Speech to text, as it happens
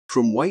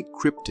From white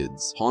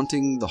cryptids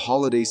haunting the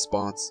holiday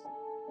spots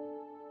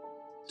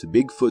to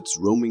Bigfoots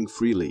roaming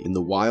freely in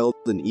the wild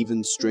and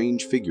even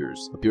strange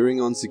figures appearing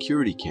on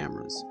security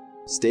cameras,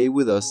 stay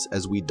with us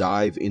as we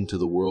dive into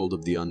the world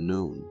of the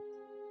unknown.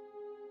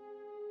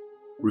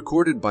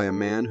 Recorded by a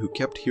man who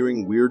kept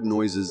hearing weird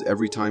noises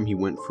every time he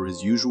went for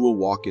his usual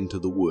walk into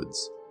the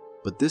woods,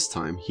 but this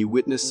time he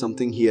witnessed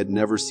something he had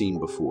never seen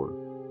before.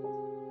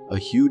 A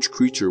huge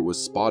creature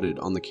was spotted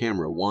on the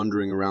camera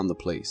wandering around the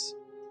place.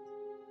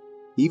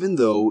 Even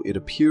though it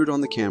appeared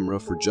on the camera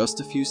for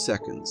just a few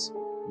seconds,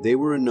 they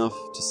were enough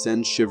to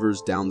send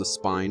shivers down the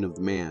spine of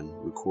the man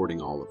recording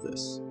all of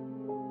this.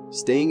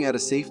 Staying at a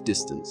safe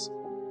distance,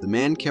 the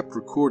man kept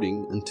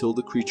recording until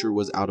the creature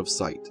was out of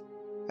sight.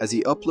 As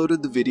he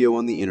uploaded the video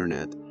on the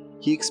internet,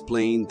 he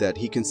explained that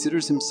he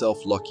considers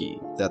himself lucky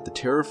that the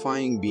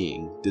terrifying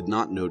being did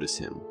not notice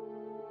him,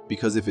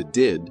 because if it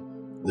did,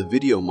 the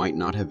video might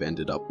not have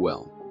ended up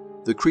well.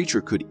 The creature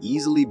could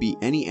easily be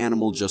any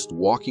animal just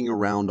walking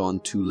around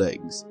on two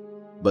legs,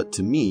 but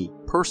to me,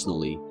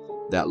 personally,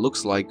 that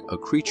looks like a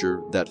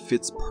creature that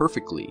fits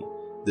perfectly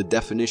the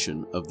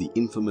definition of the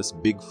infamous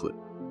Bigfoot.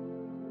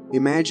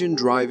 Imagine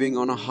driving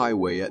on a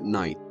highway at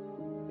night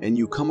and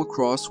you come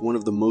across one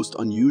of the most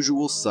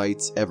unusual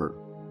sights ever.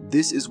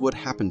 This is what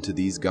happened to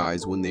these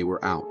guys when they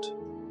were out.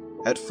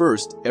 At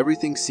first,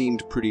 everything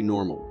seemed pretty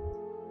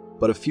normal,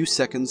 but a few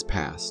seconds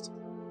passed,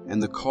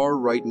 and the car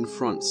right in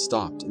front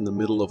stopped in the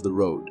middle of the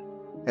road.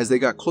 As they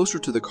got closer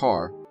to the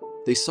car,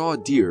 they saw a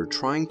deer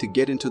trying to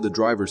get into the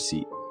driver's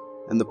seat,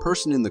 and the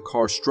person in the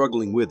car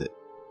struggling with it.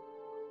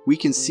 We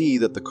can see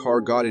that the car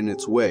got in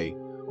its way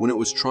when it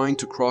was trying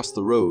to cross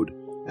the road,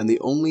 and the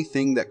only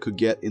thing that could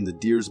get in the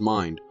deer's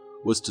mind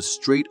was to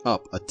straight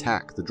up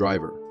attack the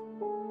driver.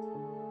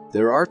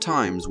 There are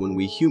times when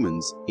we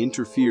humans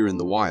interfere in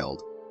the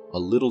wild a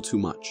little too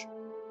much.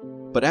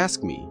 But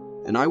ask me,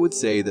 and I would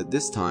say that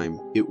this time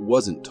it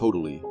wasn't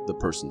totally the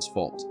person's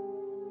fault.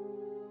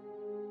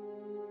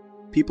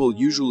 People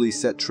usually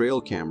set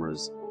trail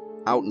cameras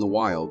out in the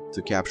wild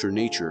to capture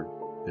nature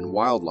and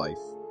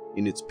wildlife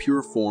in its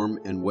pure form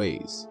and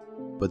ways.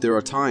 But there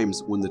are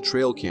times when the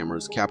trail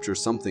cameras capture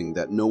something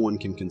that no one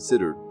can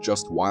consider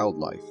just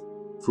wildlife.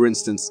 For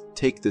instance,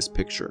 take this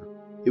picture.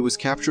 It was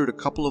captured a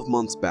couple of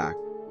months back,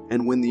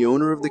 and when the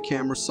owner of the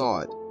camera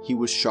saw it, he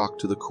was shocked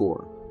to the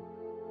core.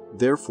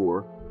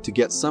 Therefore, to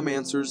get some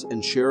answers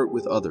and share it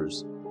with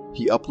others,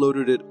 he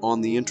uploaded it on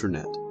the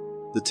internet.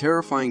 The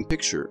terrifying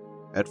picture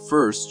at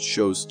first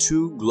shows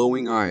two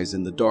glowing eyes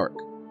in the dark,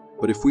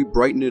 but if we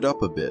brighten it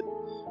up a bit,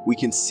 we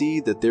can see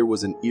that there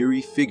was an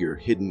eerie figure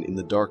hidden in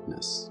the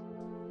darkness.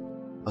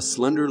 A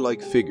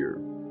slender-like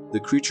figure, the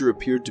creature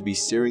appeared to be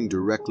staring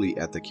directly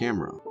at the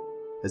camera,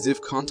 as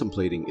if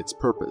contemplating its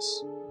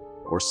purpose,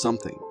 or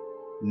something.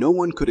 No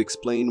one could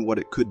explain what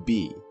it could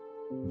be,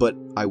 but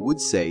I would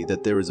say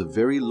that there is a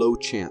very low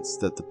chance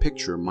that the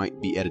picture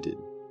might be edited.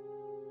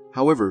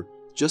 However,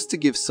 just to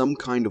give some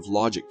kind of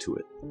logic to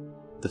it,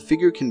 the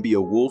figure can be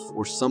a wolf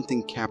or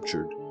something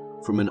captured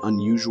from an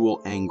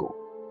unusual angle.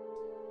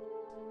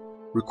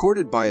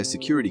 Recorded by a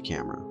security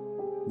camera,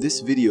 this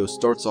video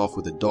starts off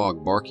with a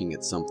dog barking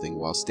at something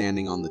while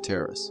standing on the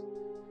terrace.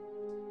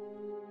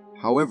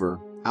 However,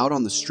 out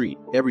on the street,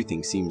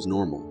 everything seems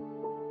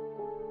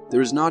normal.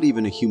 There is not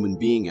even a human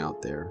being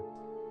out there,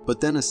 but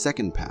then a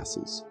second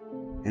passes,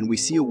 and we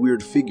see a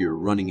weird figure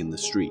running in the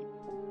street.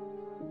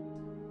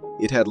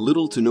 It had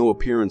little to no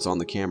appearance on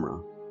the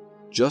camera,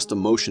 just a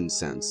motion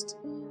sensed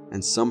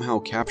and somehow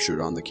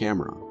captured on the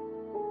camera.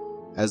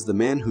 As the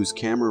man whose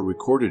camera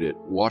recorded it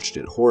watched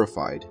it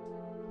horrified,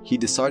 he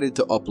decided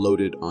to upload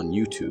it on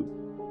YouTube,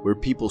 where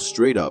people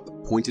straight up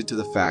pointed to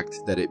the fact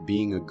that it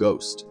being a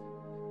ghost.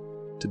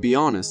 To be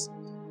honest,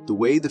 the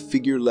way the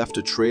figure left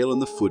a trail in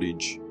the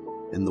footage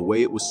and the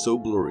way it was so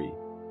blurry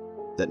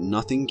that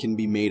nothing can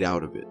be made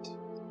out of it.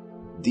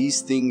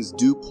 These things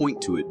do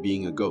point to it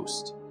being a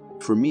ghost.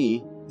 For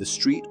me, the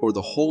street or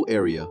the whole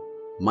area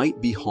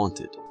might be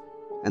haunted,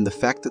 and the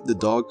fact that the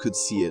dog could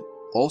see it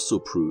also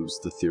proves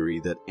the theory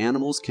that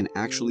animals can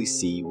actually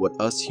see what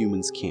us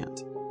humans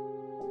can't.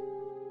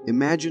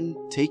 Imagine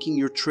taking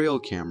your trail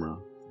camera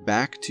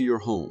back to your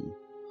home,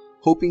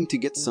 hoping to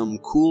get some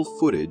cool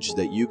footage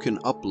that you can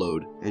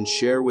upload and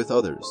share with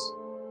others,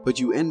 but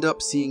you end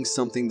up seeing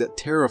something that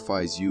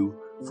terrifies you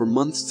for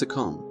months to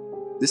come.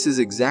 This is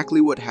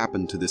exactly what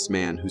happened to this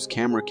man whose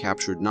camera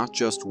captured not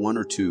just one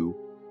or two,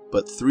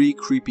 but 3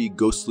 creepy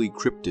ghostly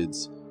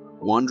cryptids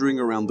wandering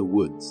around the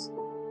woods.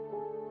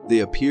 They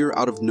appear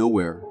out of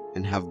nowhere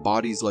and have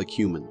bodies like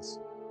humans,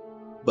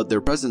 but their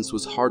presence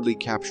was hardly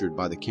captured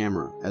by the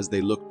camera as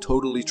they looked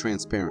totally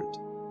transparent.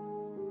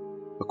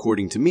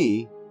 According to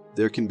me,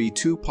 there can be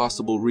 2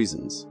 possible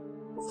reasons.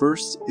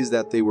 First is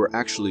that they were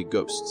actually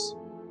ghosts,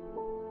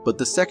 but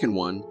the second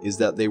one is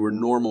that they were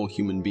normal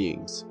human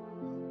beings.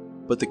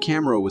 But the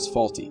camera was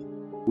faulty.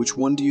 Which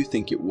one do you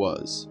think it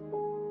was?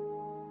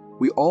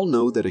 We all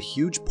know that a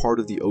huge part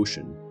of the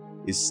ocean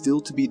is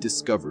still to be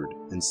discovered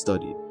and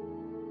studied,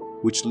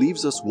 which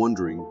leaves us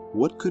wondering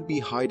what could be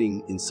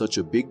hiding in such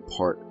a big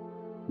part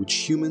which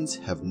humans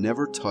have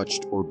never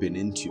touched or been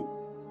into.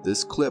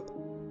 This clip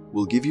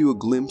will give you a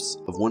glimpse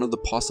of one of the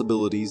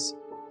possibilities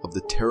of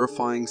the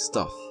terrifying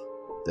stuff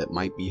that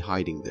might be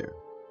hiding there.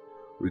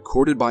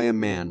 Recorded by a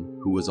man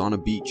who was on a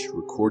beach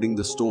recording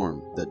the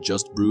storm that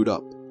just brewed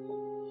up.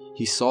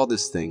 He saw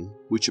this thing,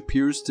 which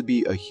appears to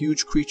be a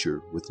huge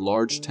creature with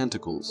large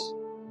tentacles,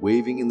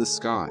 waving in the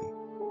sky.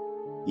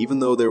 Even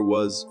though there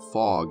was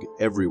fog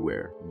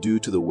everywhere due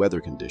to the weather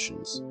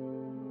conditions,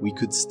 we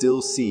could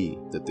still see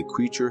that the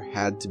creature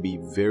had to be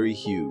very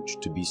huge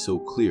to be so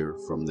clear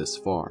from this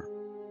far.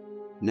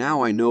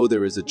 Now I know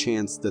there is a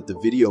chance that the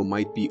video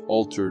might be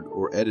altered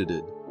or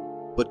edited,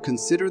 but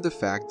consider the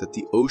fact that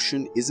the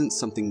ocean isn't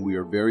something we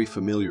are very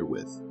familiar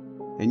with,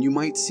 and you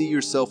might see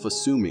yourself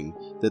assuming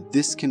that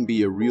this can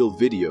be a real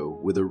video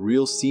with a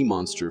real sea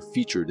monster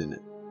featured in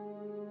it.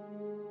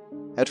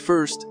 At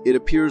first, it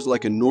appears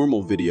like a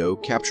normal video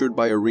captured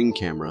by a Ring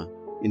camera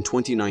in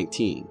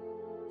 2019.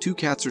 Two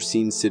cats are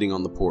seen sitting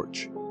on the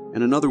porch,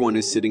 and another one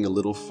is sitting a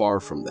little far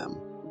from them.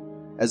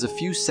 As a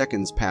few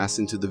seconds pass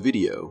into the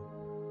video,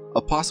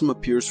 a possum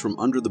appears from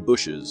under the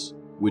bushes,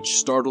 which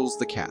startles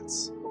the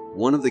cats.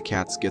 One of the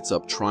cats gets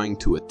up trying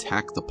to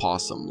attack the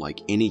possum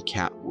like any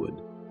cat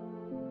would.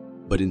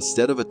 But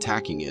instead of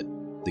attacking it,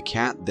 the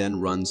cat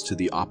then runs to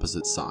the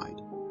opposite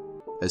side.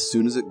 As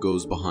soon as it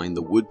goes behind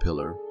the wood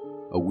pillar,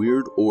 a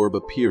weird orb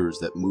appears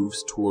that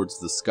moves towards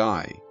the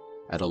sky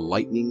at a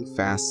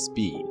lightning-fast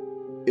speed.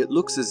 It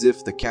looks as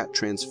if the cat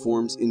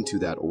transforms into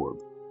that orb.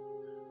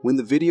 When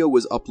the video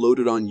was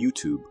uploaded on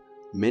YouTube,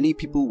 many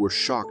people were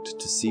shocked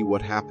to see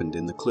what happened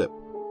in the clip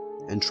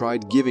and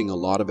tried giving a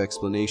lot of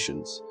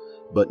explanations,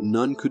 but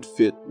none could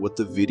fit what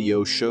the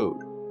video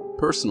showed.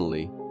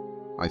 Personally,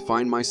 I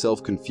find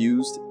myself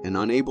confused and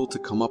unable to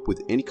come up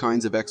with any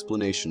kinds of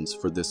explanations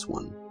for this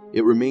one.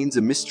 It remains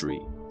a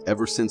mystery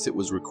ever since it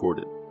was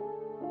recorded.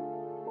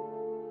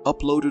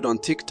 Uploaded on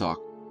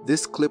TikTok,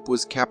 this clip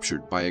was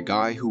captured by a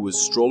guy who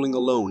was strolling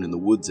alone in the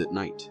woods at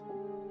night.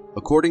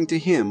 According to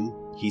him,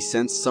 he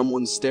sensed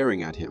someone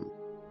staring at him,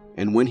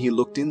 and when he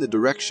looked in the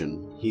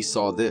direction, he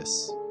saw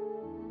this.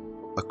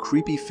 A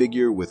creepy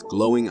figure with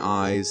glowing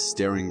eyes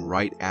staring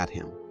right at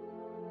him.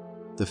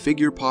 The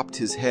figure popped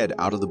his head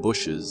out of the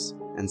bushes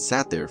and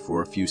sat there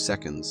for a few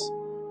seconds,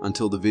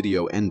 until the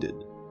video ended.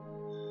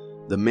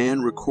 The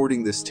man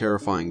recording this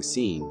terrifying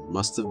scene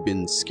must have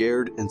been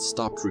scared and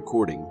stopped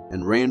recording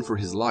and ran for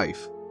his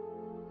life.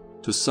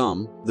 To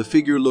some, the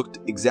figure looked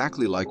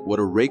exactly like what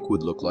a rake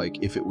would look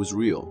like if it was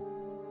real,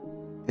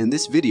 and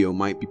this video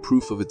might be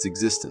proof of its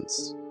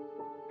existence.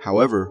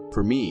 However,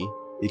 for me,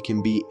 it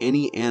can be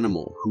any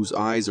animal whose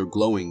eyes are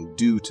glowing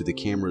due to the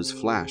camera's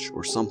flash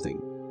or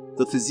something.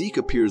 The physique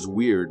appears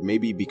weird,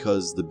 maybe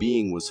because the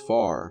being was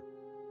far,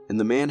 and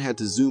the man had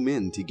to zoom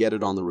in to get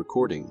it on the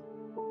recording.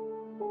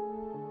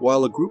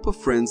 While a group of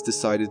friends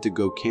decided to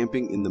go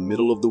camping in the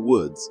middle of the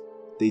woods,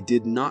 they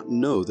did not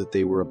know that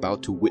they were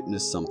about to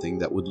witness something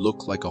that would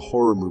look like a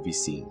horror movie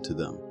scene to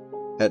them.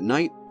 At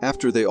night,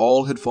 after they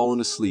all had fallen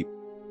asleep,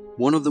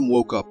 one of them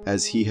woke up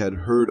as he had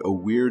heard a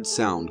weird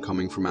sound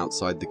coming from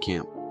outside the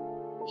camp.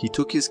 He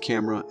took his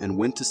camera and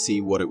went to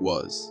see what it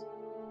was.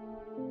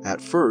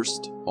 At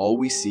first, all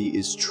we see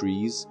is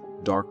trees,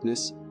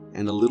 darkness,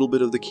 and a little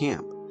bit of the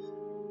camp.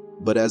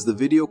 But as the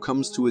video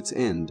comes to its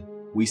end,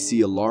 we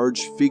see a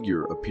large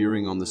figure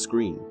appearing on the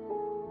screen.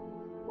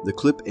 The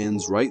clip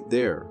ends right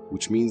there,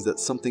 which means that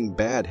something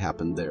bad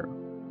happened there.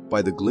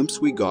 By the glimpse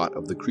we got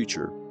of the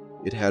creature,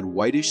 it had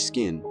whitish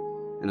skin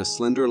and a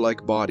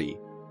slender-like body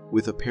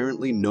with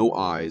apparently no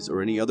eyes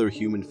or any other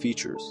human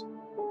features.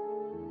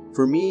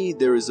 For me,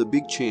 there is a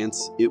big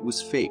chance it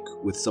was fake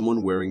with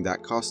someone wearing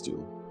that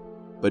costume,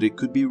 but it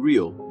could be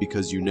real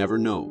because you never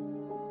know.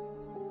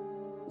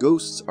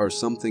 Ghosts are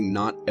something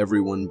not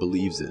everyone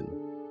believes in.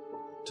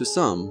 To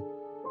some,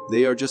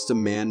 they are just a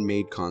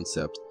man-made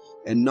concept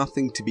and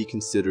nothing to be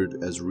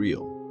considered as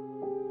real.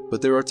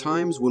 But there are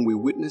times when we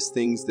witness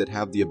things that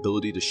have the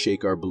ability to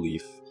shake our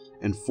belief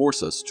and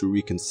force us to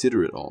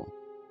reconsider it all.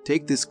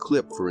 Take this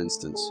clip, for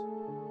instance,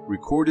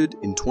 recorded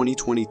in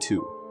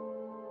 2022.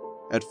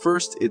 At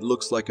first, it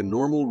looks like a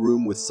normal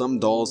room with some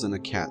dolls and a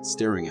cat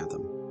staring at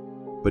them.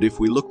 But if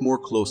we look more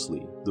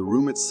closely, the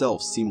room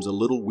itself seems a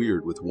little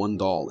weird with one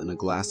doll in a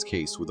glass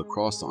case with a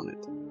cross on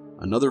it,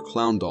 another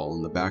clown doll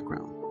in the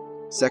background.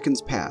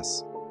 Seconds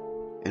pass,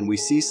 and we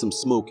see some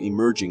smoke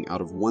emerging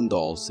out of one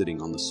doll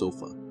sitting on the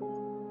sofa.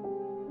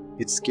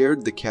 It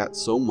scared the cat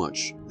so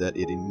much that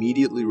it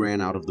immediately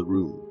ran out of the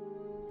room.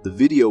 The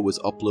video was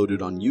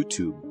uploaded on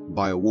YouTube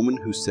by a woman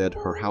who said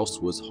her house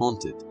was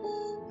haunted,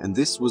 and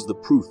this was the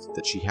proof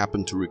that she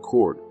happened to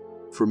record.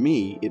 For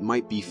me, it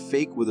might be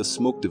fake with a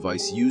smoke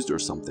device used or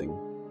something,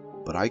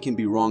 but I can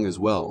be wrong as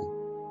well.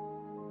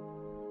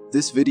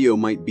 This video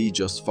might be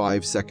just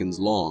 5 seconds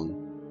long,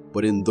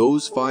 but in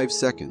those 5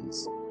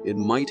 seconds, it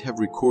might have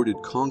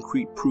recorded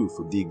concrete proof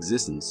of the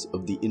existence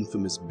of the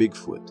infamous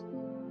Bigfoot.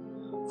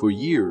 For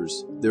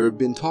years, there have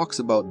been talks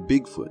about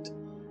Bigfoot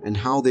and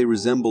how they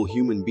resemble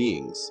human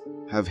beings,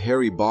 have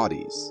hairy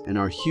bodies and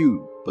are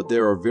huge, but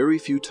there are very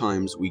few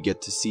times we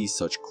get to see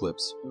such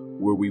clips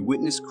where we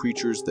witness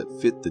creatures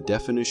that fit the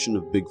definition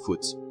of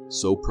Bigfoots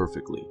so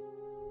perfectly.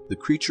 The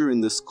creature in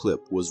this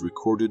clip was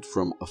recorded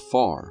from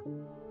afar,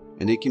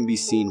 and it can be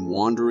seen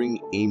wandering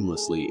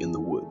aimlessly in the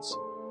woods,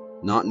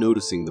 not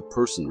noticing the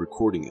person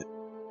recording it.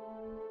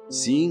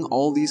 Seeing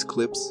all these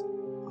clips,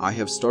 I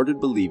have started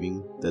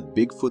believing that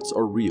Bigfoots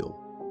are real,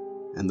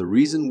 and the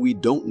reason we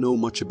don't know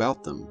much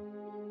about them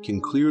can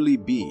clearly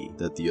be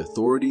that the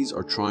authorities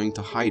are trying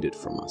to hide it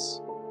from us.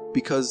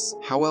 Because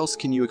how else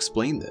can you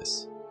explain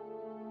this?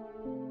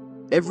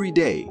 Every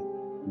day,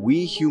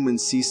 we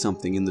humans see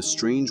something in the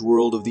strange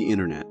world of the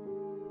internet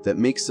that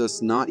makes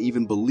us not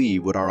even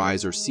believe what our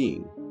eyes are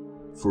seeing.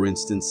 For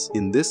instance,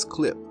 in this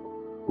clip,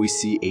 we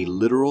see a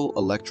literal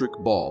electric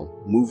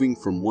ball moving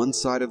from one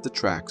side of the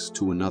tracks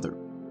to another.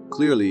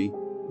 Clearly,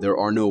 there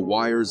are no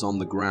wires on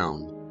the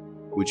ground,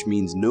 which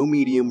means no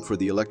medium for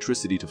the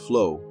electricity to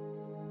flow.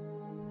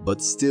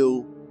 But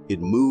still, it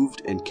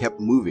moved and kept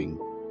moving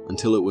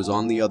until it was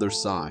on the other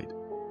side,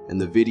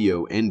 and the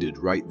video ended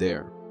right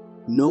there.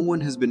 No one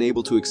has been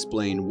able to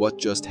explain what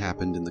just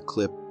happened in the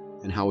clip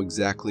and how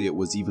exactly it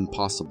was even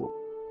possible.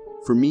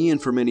 For me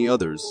and for many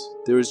others,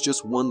 there is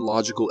just one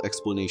logical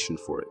explanation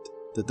for it,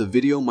 that the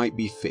video might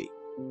be fake.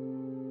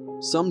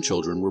 Some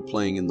children were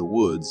playing in the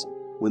woods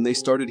when they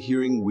started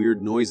hearing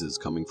weird noises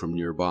coming from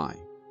nearby.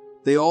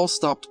 They all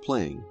stopped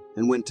playing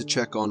and went to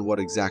check on what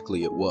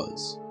exactly it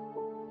was.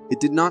 It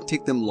did not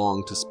take them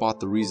long to spot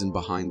the reason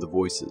behind the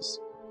voices.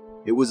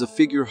 It was a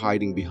figure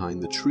hiding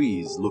behind the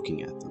trees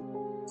looking at them.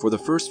 For the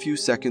first few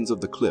seconds of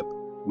the clip,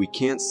 we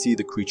can't see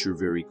the creature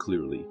very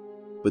clearly,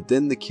 but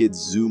then the kids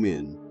zoom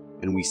in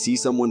and we see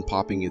someone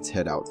popping its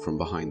head out from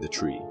behind the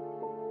tree.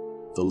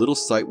 The little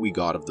sight we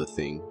got of the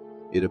thing,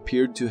 it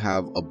appeared to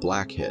have a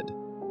black head.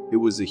 It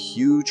was a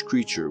huge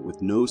creature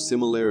with no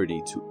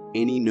similarity to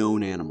any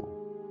known animal.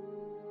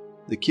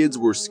 The kids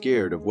were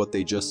scared of what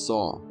they just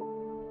saw,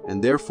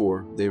 and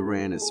therefore they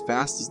ran as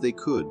fast as they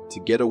could to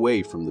get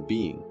away from the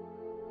being.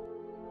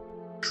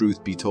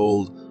 Truth be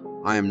told,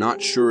 I am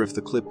not sure if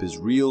the clip is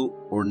real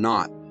or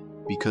not,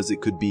 because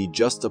it could be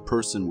just a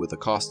person with a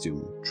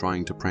costume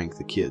trying to prank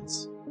the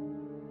kids.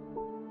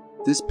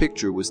 This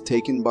picture was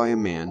taken by a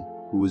man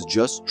who was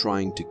just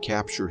trying to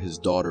capture his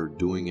daughter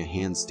doing a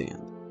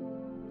handstand.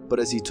 But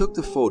as he took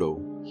the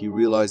photo, he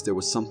realized there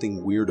was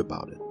something weird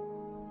about it.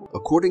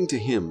 According to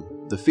him,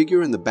 the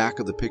figure in the back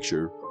of the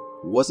picture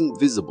wasn't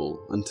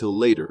visible until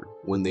later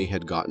when they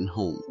had gotten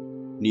home.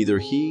 Neither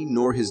he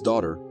nor his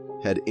daughter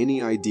had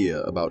any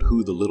idea about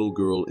who the little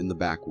girl in the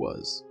back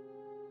was.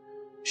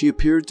 She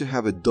appeared to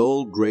have a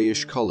dull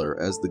grayish color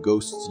as the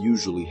ghosts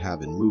usually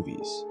have in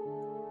movies.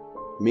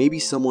 Maybe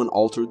someone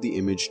altered the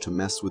image to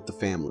mess with the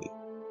family,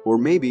 or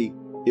maybe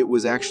it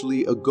was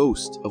actually a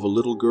ghost of a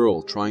little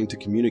girl trying to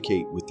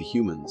communicate with the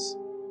humans.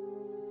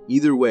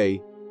 Either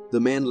way, the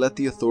man let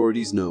the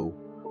authorities know,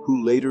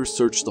 who later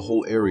searched the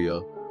whole area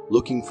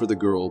looking for the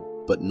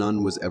girl, but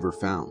none was ever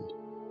found.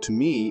 To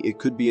me, it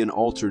could be an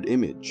altered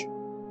image,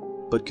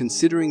 but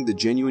considering the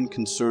genuine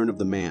concern of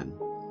the man,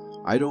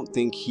 I don't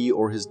think he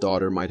or his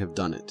daughter might have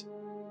done it.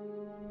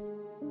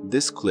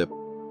 This clip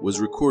was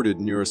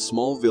recorded near a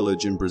small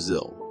village in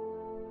Brazil.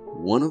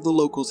 One of the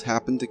locals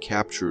happened to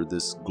capture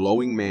this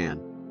glowing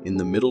man in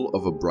the middle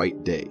of a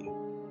bright day.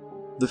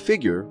 The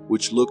figure,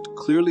 which looked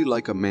clearly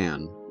like a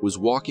man, was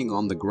walking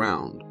on the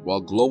ground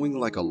while glowing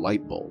like a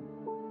light bulb.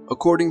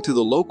 According to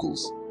the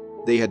locals,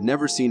 they had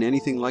never seen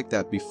anything like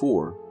that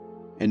before,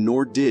 and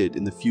nor did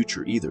in the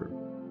future either.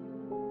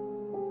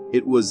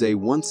 It was a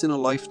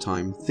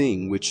once-in-a-lifetime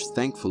thing which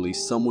thankfully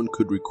someone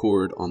could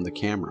record on the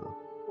camera.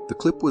 The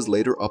clip was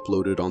later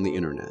uploaded on the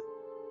internet,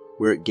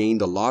 where it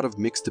gained a lot of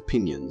mixed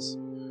opinions,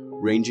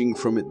 ranging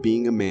from it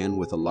being a man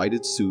with a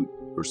lighted suit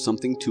or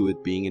something to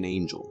it being an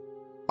angel.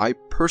 I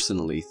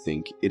personally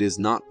think it is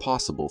not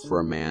possible for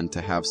a man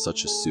to have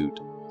such a suit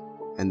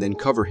and then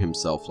cover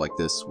himself like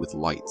this with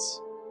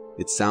lights.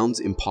 It sounds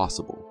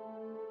impossible.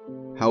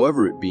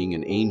 However, it being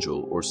an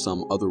angel or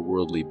some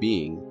otherworldly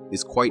being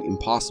is quite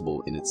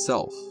impossible in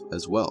itself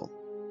as well.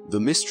 The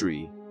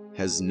mystery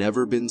has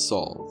never been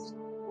solved.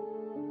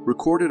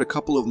 Recorded a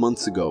couple of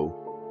months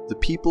ago, the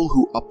people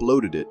who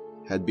uploaded it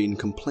had been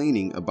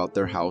complaining about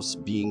their house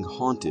being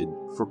haunted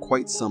for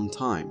quite some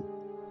time.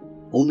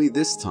 Only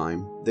this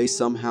time, they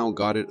somehow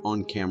got it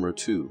on camera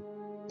too.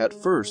 At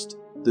first,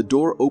 the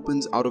door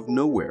opens out of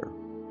nowhere,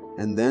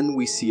 and then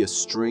we see a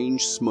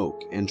strange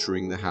smoke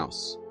entering the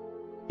house.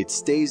 It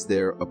stays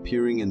there,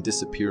 appearing and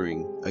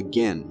disappearing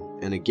again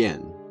and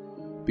again,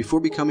 before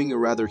becoming a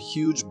rather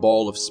huge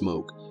ball of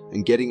smoke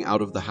and getting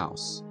out of the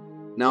house.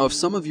 Now, if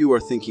some of you are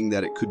thinking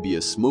that it could be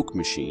a smoke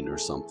machine or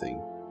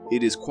something,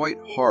 it is quite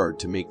hard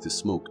to make the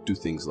smoke do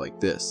things like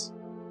this.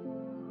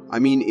 I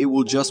mean, it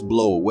will just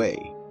blow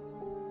away.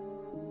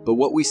 But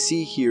what we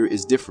see here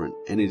is different,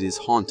 and it is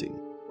haunting.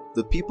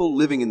 The people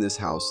living in this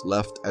house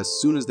left as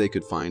soon as they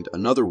could find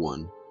another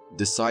one,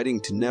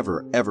 deciding to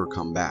never ever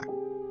come back.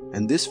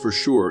 And this for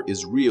sure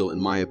is real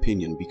in my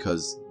opinion,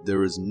 because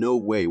there is no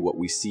way what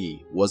we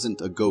see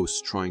wasn't a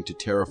ghost trying to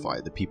terrify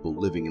the people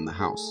living in the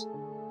house.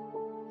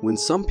 When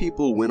some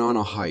people went on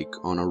a hike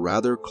on a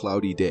rather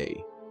cloudy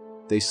day,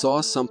 they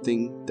saw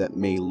something that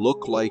may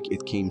look like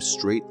it came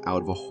straight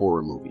out of a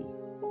horror movie.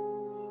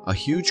 A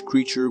huge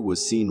creature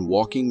was seen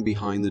walking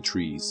behind the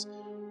trees,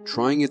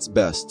 trying its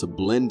best to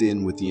blend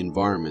in with the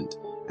environment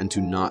and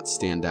to not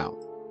stand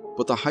out.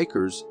 But the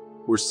hikers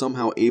were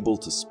somehow able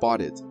to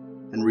spot it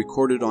and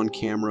record it on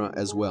camera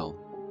as well.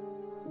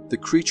 The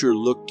creature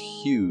looked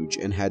huge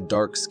and had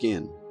dark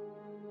skin.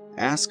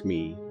 Ask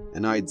me,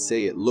 and I'd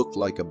say it looked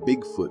like a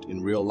Bigfoot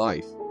in real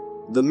life.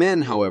 The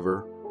men,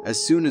 however,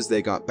 as soon as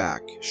they got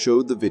back,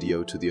 showed the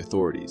video to the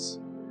authorities,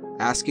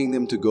 asking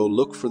them to go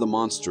look for the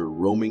monster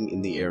roaming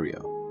in the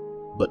area.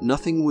 But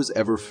nothing was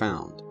ever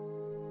found,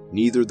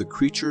 neither the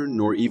creature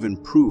nor even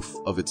proof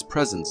of its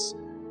presence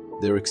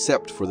there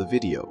except for the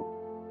video.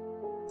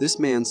 This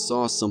man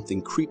saw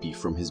something creepy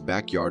from his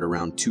backyard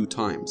around 2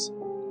 times,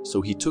 so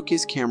he took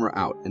his camera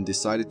out and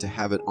decided to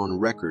have it on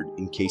record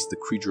in case the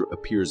creature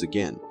appears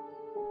again.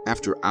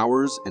 After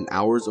hours and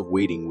hours of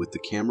waiting with the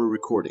camera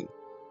recording,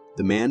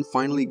 the man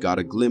finally got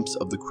a glimpse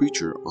of the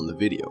creature on the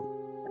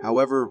video.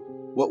 However,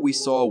 what we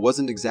saw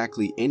wasn't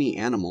exactly any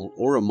animal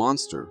or a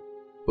monster,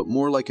 but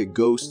more like a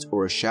ghost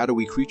or a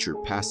shadowy creature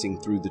passing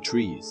through the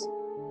trees.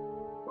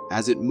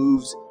 As it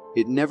moves,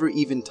 it never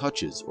even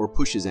touches or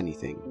pushes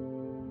anything.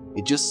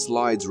 It just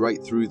slides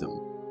right through them.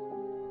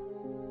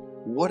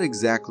 What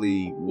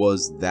exactly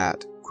was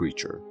that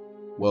creature?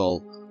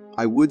 Well,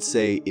 I would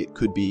say it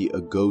could be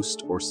a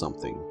ghost or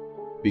something,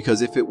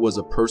 because if it was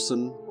a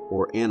person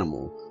or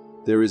animal,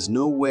 there is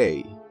no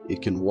way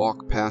it can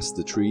walk past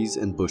the trees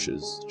and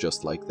bushes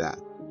just like that.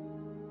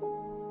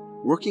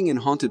 Working in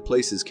haunted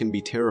places can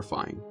be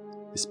terrifying,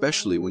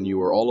 especially when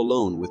you are all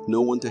alone with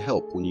no one to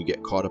help when you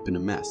get caught up in a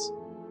mess.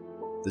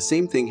 The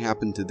same thing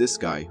happened to this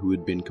guy who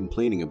had been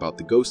complaining about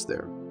the ghost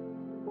there.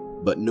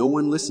 But no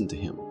one listened to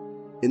him.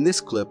 In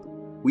this clip,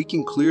 we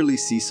can clearly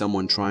see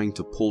someone trying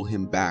to pull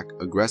him back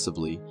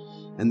aggressively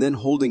and then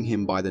holding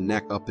him by the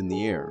neck up in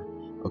the air,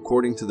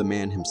 according to the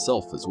man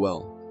himself as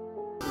well.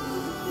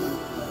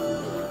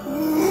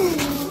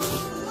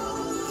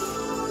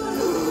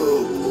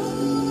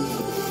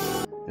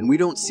 And we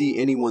don't see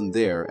anyone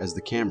there as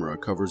the camera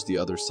covers the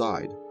other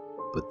side.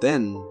 But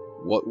then,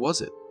 what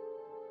was it?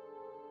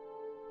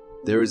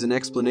 There is an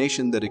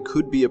explanation that it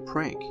could be a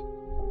prank,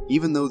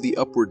 even though the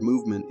upward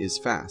movement is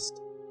fast.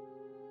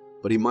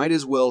 But he might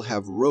as well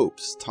have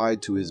ropes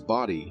tied to his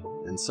body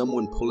and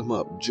someone pull him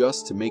up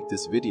just to make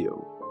this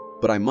video.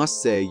 But I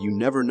must say, you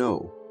never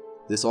know.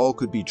 This all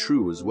could be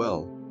true as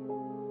well.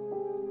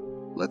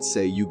 Let's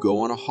say you go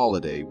on a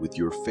holiday with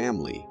your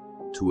family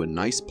to a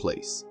nice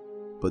place,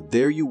 but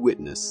there you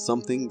witness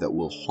something that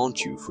will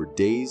haunt you for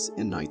days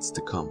and nights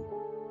to come.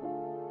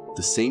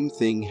 The same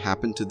thing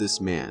happened to this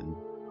man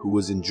who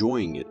was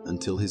enjoying it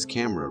until his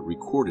camera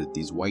recorded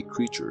these white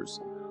creatures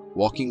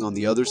walking on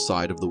the other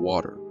side of the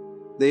water.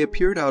 They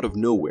appeared out of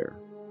nowhere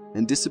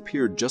and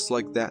disappeared just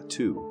like that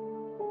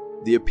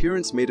too. The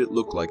appearance made it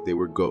look like they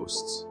were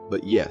ghosts,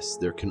 but yes,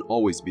 there can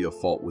always be a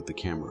fault with the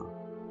camera.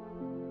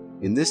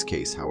 In this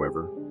case,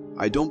 however,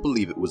 I don't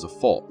believe it was a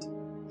fault.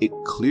 It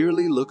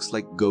clearly looks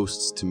like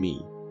ghosts to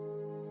me.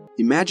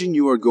 Imagine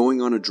you are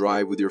going on a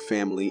drive with your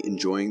family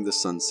enjoying the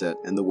sunset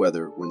and the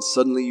weather when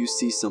suddenly you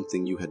see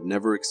something you had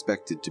never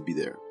expected to be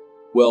there.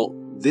 Well,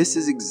 this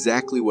is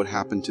exactly what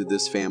happened to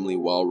this family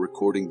while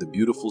recording the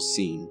beautiful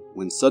scene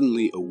when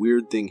suddenly a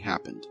weird thing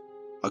happened.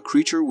 A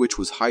creature which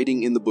was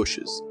hiding in the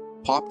bushes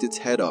popped its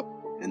head up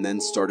and then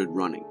started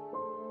running.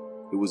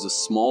 It was a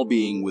small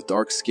being with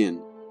dark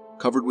skin,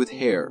 covered with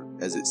hair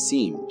as it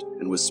seemed,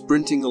 and was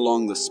sprinting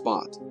along the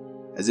spot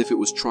as if it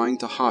was trying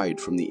to hide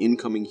from the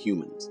incoming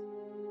humans.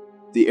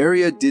 The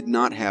area did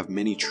not have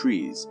many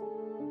trees,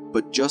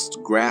 but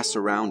just grass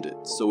around it,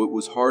 so it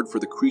was hard for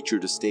the creature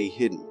to stay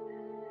hidden,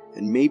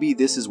 and maybe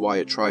this is why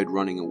it tried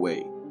running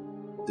away.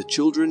 The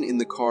children in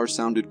the car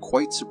sounded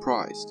quite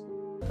surprised.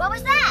 What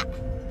was that?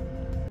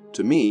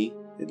 To me,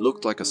 it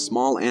looked like a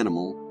small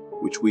animal,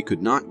 which we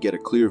could not get a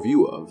clear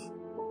view of,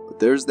 but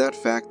there's that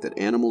fact that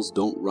animals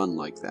don't run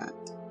like that.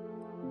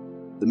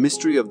 The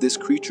mystery of this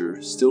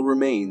creature still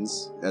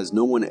remains, as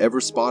no one ever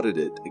spotted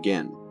it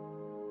again.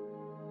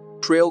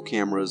 Trail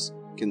cameras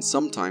can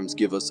sometimes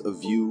give us a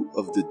view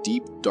of the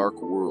deep,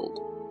 dark world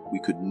we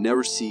could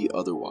never see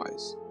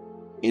otherwise.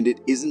 And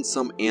it isn't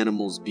some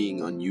animals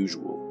being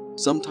unusual.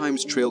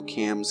 Sometimes trail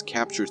cams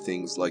capture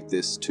things like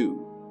this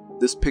too.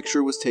 This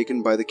picture was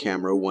taken by the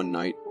camera one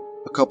night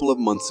a couple of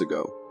months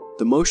ago.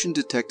 The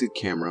motion-detected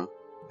camera,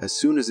 as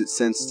soon as it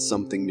sensed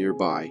something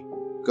nearby,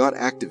 got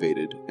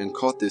activated and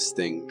caught this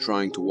thing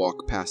trying to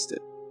walk past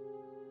it.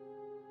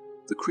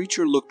 The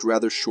creature looked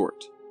rather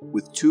short,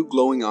 with 2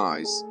 glowing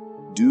eyes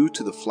due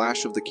to the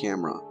flash of the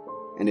camera,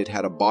 and it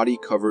had a body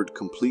covered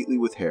completely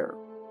with hair.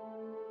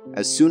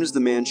 As soon as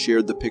the man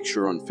shared the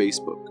picture on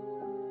Facebook,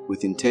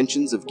 with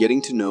intentions of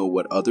getting to know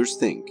what others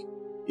think,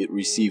 it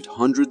received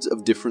hundreds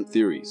of different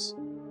theories.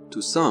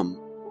 To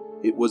some,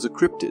 it was a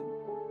cryptid,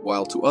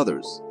 while to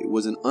others, it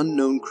was an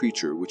unknown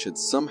creature which had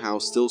somehow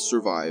still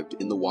survived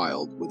in the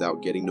wild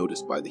without getting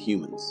noticed by the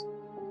humans.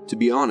 To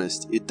be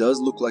honest, it does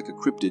look like a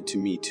cryptid to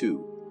me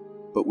too,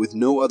 but with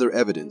no other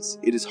evidence,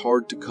 it is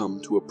hard to come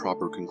to a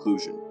proper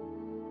conclusion.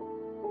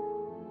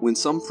 When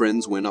some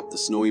friends went up the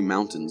snowy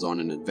mountains on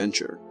an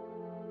adventure,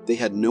 they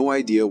had no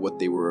idea what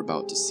they were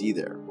about to see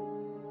there.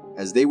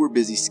 As they were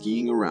busy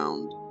skiing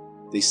around,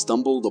 they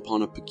stumbled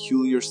upon a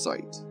peculiar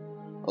sight.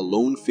 A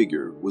lone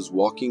figure was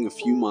walking a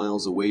few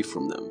miles away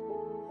from them,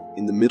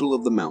 in the middle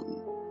of the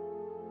mountain.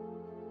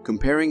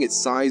 Comparing its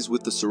size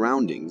with the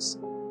surroundings,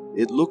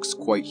 it looks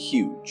quite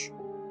huge,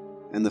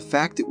 and the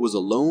fact it was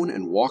alone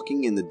and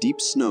walking in the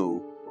deep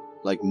snow,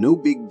 like no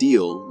big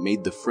deal,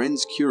 made the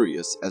friends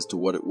curious as to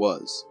what it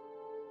was.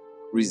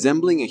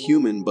 Resembling a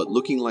human but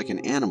looking like an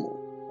animal,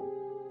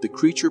 the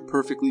creature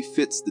perfectly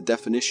fits the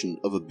definition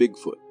of a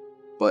Bigfoot.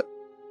 But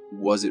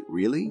was it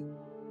really?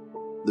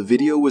 The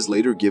video was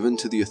later given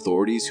to the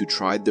authorities, who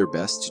tried their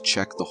best to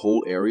check the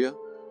whole area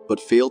but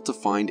failed to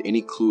find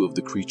any clue of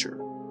the creature.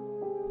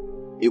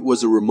 It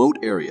was a remote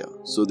area,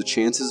 so the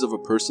chances of a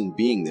person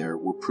being there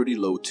were pretty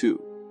low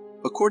too.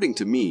 According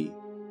to me,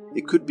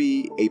 it could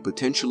be a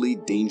potentially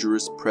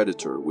dangerous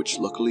predator which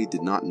luckily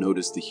did not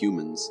notice the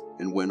humans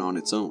and went on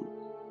its own.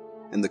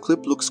 And the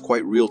clip looks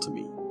quite real to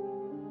me.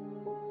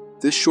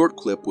 This short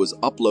clip was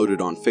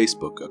uploaded on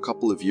Facebook a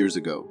couple of years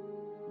ago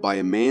by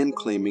a man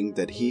claiming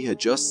that he had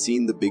just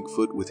seen the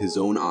Bigfoot with his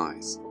own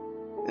eyes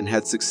and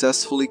had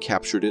successfully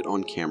captured it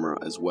on camera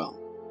as well.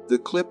 The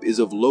clip is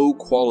of low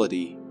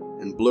quality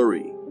and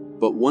blurry,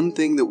 but one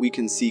thing that we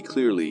can see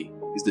clearly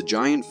is the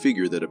giant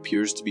figure that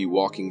appears to be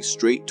walking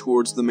straight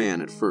towards the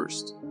man at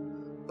first,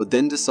 but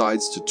then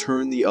decides to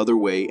turn the other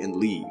way and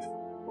leave.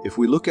 If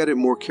we look at it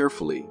more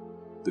carefully,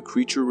 the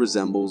creature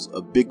resembles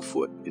a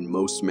Bigfoot in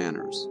most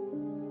manners,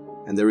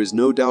 and there is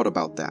no doubt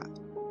about that.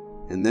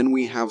 And then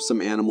we have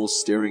some animals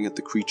staring at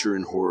the creature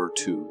in horror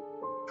too.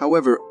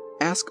 However,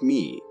 ask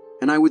me,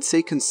 and I would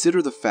say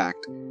consider the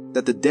fact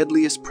that the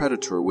deadliest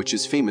predator, which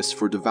is famous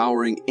for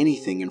devouring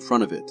anything in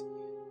front of it,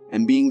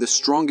 and being the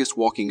strongest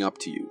walking up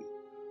to you,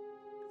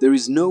 there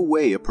is no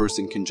way a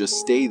person can just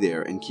stay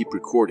there and keep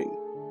recording.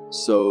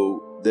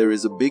 So there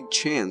is a big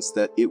chance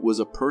that it was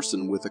a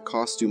person with a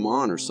costume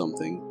on or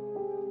something.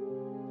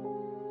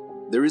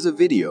 There is a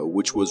video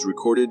which was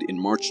recorded in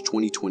March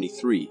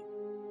 2023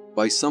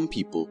 by some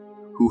people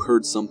who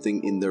heard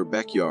something in their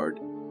backyard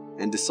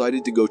and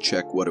decided to go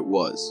check what it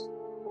was.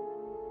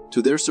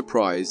 To their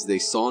surprise, they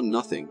saw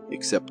nothing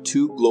except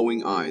two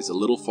glowing eyes a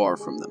little far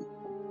from them.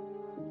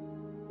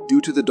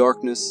 Due to the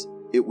darkness,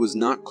 it was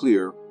not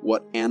clear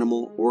what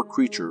animal or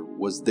creature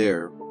was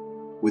there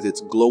with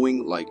its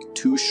glowing like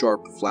two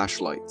sharp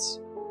flashlights.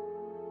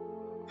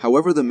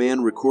 However, the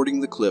man recording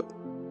the clip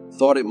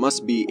thought it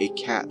must be a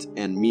cat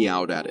and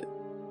meowed at it.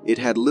 It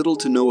had little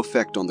to no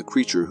effect on the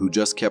creature, who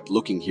just kept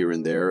looking here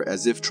and there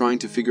as if trying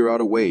to figure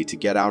out a way to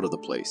get out of the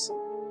place.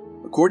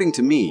 According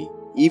to me,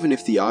 even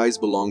if the eyes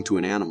belonged to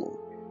an animal,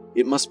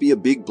 it must be a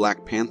big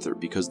black panther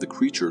because the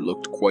creature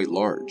looked quite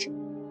large.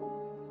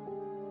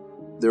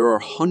 There are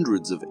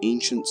hundreds of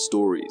ancient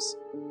stories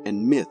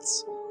and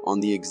myths on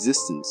the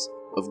existence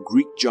of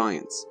Greek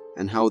giants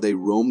and how they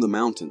roamed the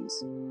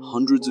mountains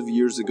hundreds of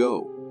years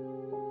ago.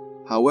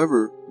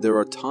 However, there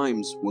are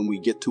times when we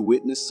get to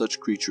witness such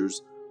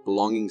creatures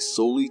belonging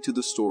solely to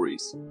the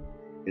stories,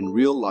 in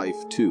real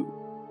life too.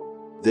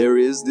 There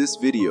is this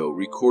video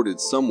recorded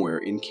somewhere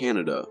in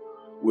Canada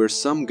where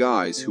some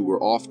guys who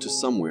were off to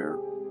somewhere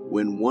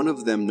when one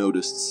of them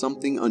noticed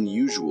something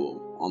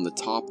unusual on the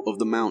top of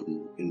the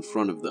mountain in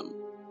front of them.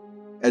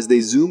 As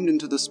they zoomed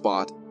into the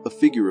spot, a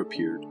figure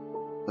appeared,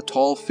 a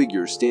tall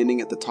figure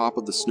standing at the top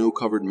of the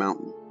snow-covered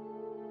mountain.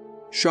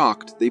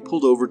 Shocked, they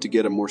pulled over to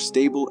get a more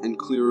stable and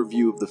clearer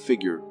view of the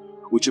figure,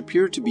 which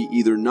appeared to be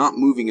either not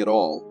moving at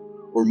all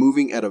or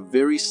moving at a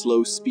very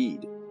slow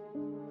speed.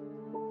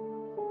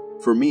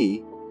 For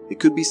me, it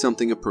could be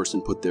something a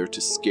person put there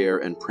to scare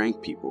and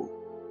prank people,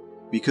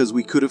 because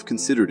we could have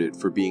considered it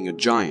for being a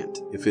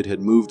giant if it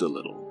had moved a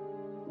little.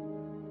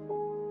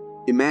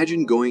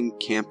 Imagine going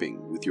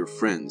camping with your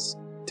friends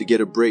to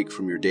get a break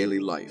from your daily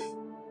life,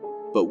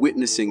 but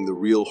witnessing the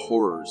real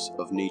horrors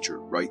of nature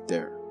right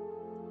there.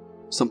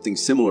 Something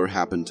similar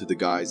happened to the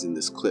guys in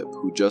this clip,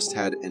 who just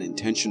had an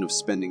intention of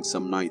spending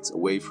some nights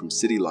away from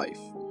city life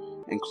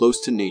and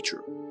close to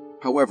nature.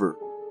 However,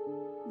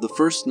 the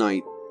first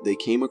night they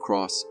came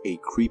across a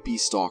creepy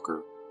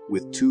stalker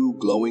with two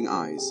glowing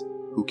eyes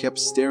who kept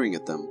staring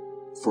at them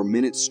for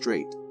minutes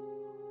straight,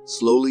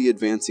 slowly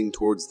advancing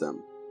towards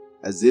them,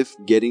 as if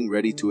getting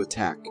ready to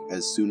attack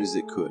as soon as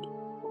it could.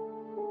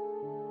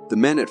 The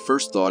men at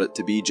first thought it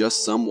to be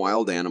just some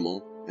wild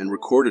animal and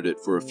recorded it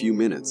for a few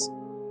minutes,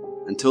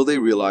 until they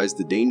realized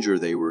the danger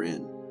they were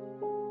in.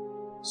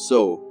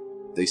 So,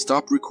 they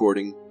stopped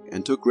recording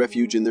and took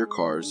refuge in their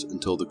cars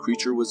until the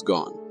creature was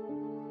gone.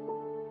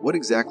 What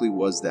exactly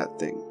was that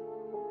thing?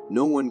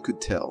 No one could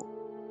tell.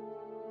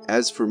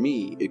 As for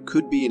me, it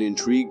could be an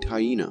intrigued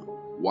hyena,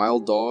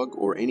 wild dog,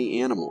 or any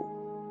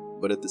animal,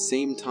 but at the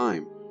same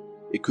time,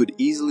 It could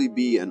easily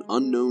be an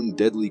unknown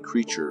deadly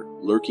creature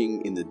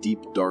lurking in the deep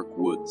dark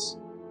woods.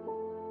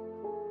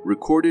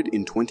 Recorded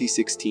in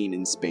 2016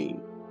 in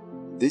Spain,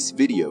 this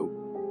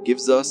video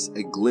gives us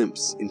a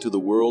glimpse into the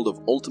world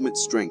of ultimate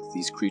strength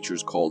these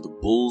creatures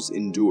called bulls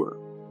endure.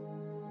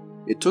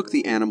 It took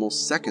the animal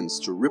seconds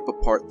to rip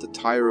apart the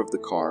tire of the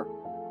car,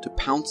 to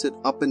pounce it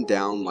up and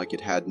down like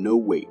it had no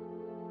weight,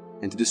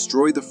 and to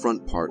destroy the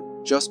front part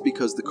just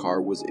because the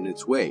car was in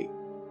its way.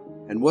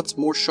 And what's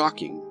more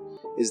shocking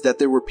is that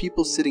there were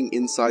people sitting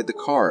inside the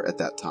car at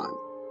that time.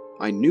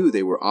 I knew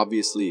they were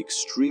obviously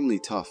extremely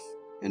tough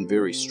and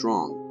very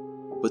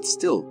strong, but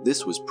still,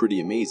 this was pretty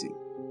amazing.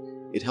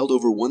 It held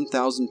over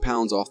 1,000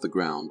 pounds off the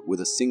ground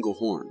with a single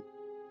horn.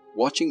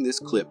 Watching this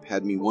clip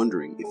had me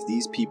wondering if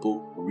these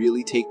people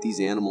really take these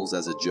animals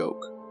as a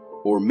joke,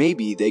 or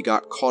maybe they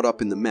got caught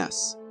up in the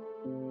mess.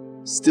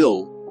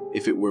 Still,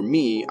 if it were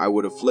me, I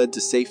would have fled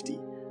to safety,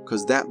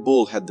 because that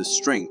bull had the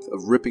strength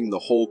of ripping the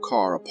whole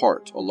car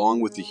apart along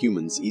with the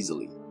humans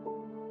easily.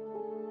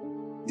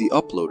 The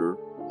uploader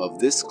of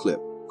this clip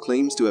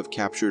claims to have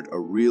captured a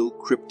real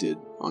cryptid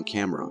on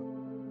camera.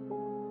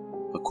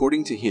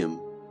 According to him,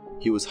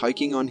 he was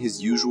hiking on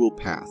his usual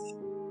path,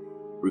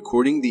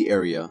 recording the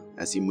area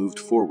as he moved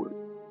forward,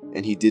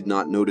 and he did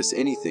not notice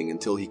anything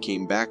until he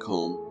came back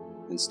home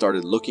and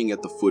started looking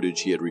at the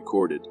footage he had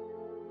recorded.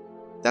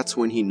 That's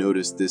when he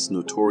noticed this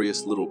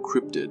notorious little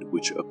cryptid,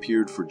 which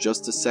appeared for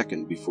just a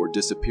second before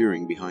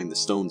disappearing behind the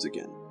stones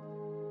again.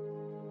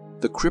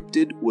 The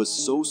cryptid was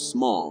so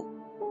small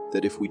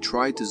that if we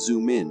tried to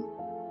zoom in,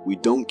 we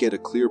don't get a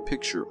clear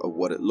picture of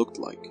what it looked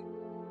like.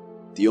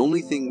 The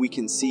only thing we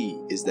can see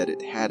is that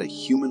it had a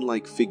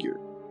human-like figure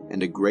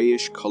and a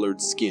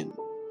grayish-colored skin.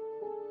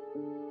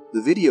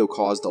 The video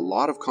caused a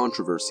lot of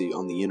controversy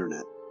on the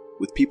internet,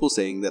 with people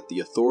saying that the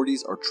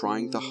authorities are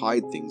trying to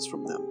hide things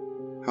from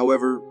them.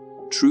 However,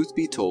 truth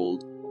be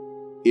told,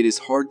 it is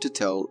hard to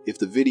tell if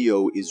the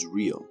video is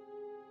real,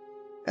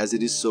 as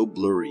it is so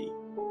blurry,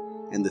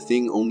 and the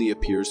thing only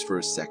appears for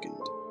a second.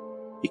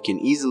 It can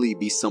easily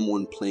be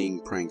someone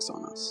playing pranks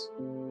on us.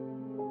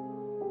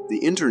 The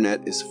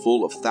internet is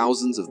full of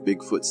thousands of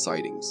Bigfoot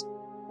sightings,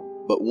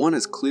 but one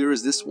as clear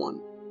as this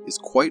one is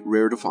quite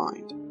rare to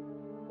find.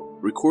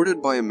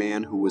 Recorded by a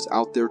man who was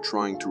out there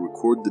trying to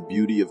record the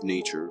beauty of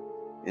nature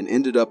and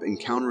ended up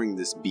encountering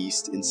this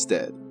beast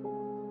instead.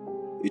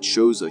 It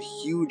shows a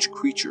huge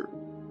creature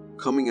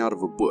coming out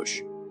of a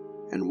bush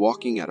and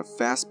walking at a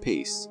fast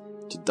pace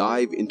to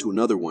dive into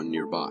another one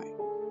nearby.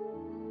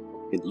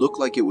 It looked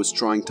like it was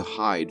trying to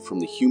hide from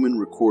the human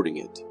recording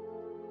it.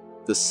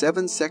 The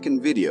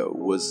 7-second video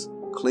was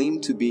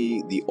claimed to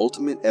be the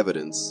ultimate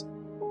evidence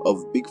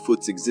of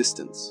Bigfoot's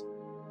existence,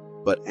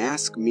 but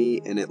ask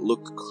me and it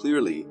looked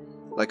clearly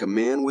like a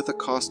man with a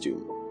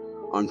costume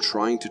on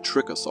trying to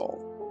trick us all.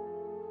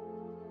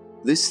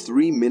 This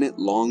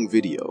 3-minute-long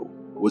video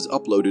was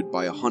uploaded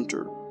by a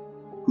hunter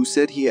who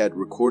said he had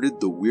recorded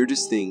the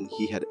weirdest thing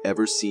he had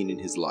ever seen in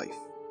his life.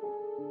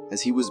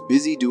 As he was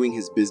busy doing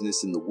his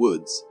business in the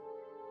woods,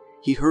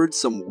 he heard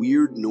some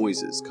weird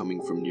noises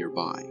coming from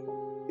nearby.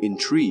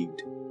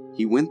 Intrigued,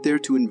 he went there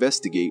to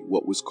investigate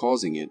what was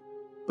causing it,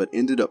 but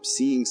ended up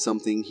seeing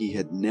something he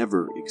had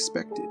never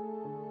expected.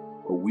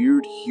 A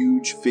weird,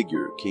 huge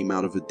figure came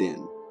out of a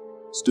den,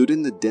 stood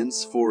in the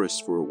dense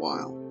forest for a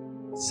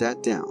while,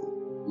 sat down,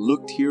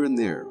 looked here and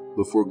there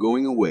before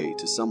going away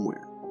to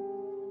somewhere.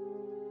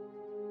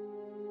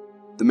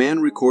 The man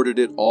recorded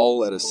it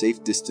all at a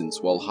safe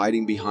distance while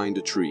hiding behind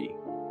a tree,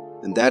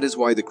 and that is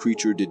why the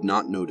creature did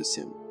not notice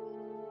him.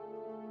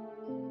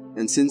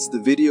 And since the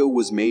video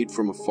was made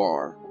from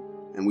afar,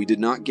 and we did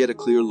not get a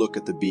clear look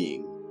at the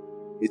being,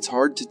 it's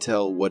hard to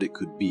tell what it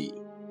could be.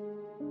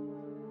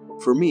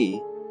 For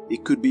me,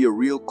 it could be a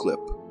real clip,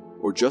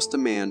 or just a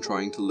man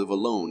trying to live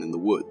alone in the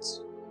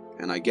woods,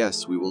 and I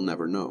guess we will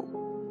never know.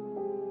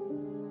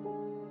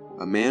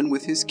 A man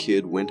with his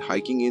kid went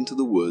hiking into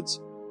the woods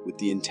with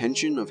the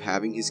intention of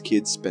having his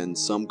kid spend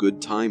some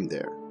good time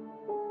there.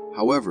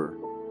 However,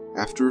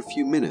 after a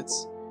few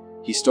minutes,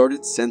 he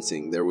started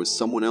sensing there was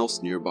someone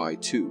else nearby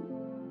too.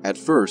 At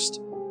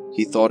first,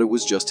 he thought it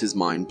was just his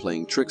mind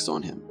playing tricks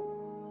on him.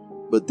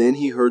 But then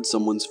he heard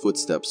someone's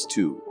footsteps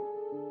too.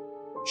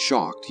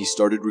 Shocked, he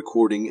started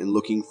recording and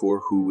looking for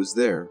who was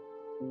there.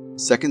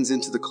 Seconds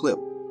into the clip,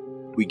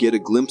 we get a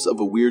glimpse of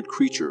a weird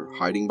creature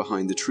hiding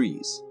behind the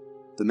trees.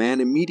 The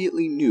man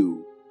immediately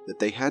knew that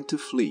they had to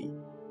flee,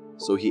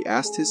 so he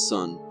asked his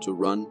son to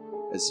run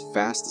as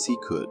fast as he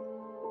could.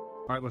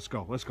 All right, let's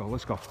go, let's go,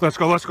 let's go, let's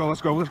go, let's go,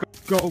 let's go, let's go.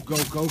 Go, go,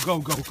 go, go,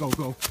 go, go,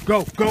 go,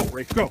 go, go,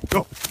 Ray, go,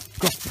 go,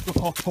 go.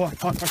 Hold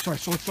on, sorry,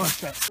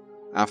 sorry.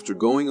 After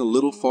going a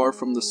little far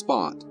from the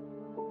spot,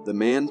 the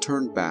man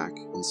turned back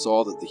and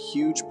saw that the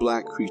huge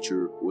black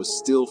creature was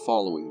still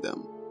following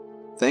them.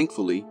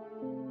 Thankfully,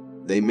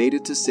 they made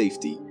it to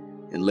safety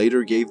and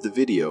later gave the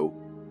video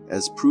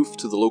as proof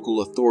to the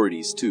local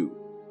authorities too.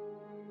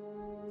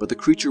 But the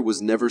creature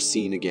was never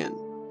seen again.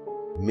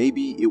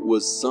 Maybe it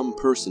was some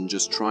person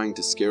just trying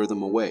to scare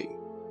them away.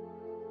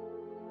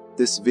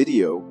 This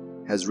video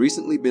has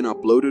recently been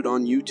uploaded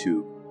on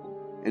YouTube,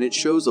 and it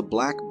shows a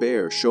black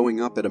bear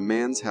showing up at a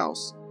man's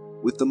house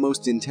with the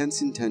most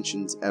intense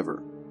intentions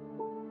ever.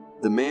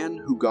 The man,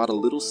 who got a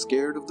little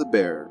scared of the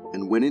bear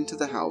and went into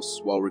the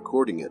house while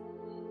recording it,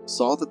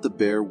 saw that the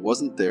bear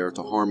wasn't there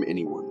to harm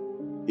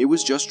anyone. It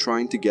was just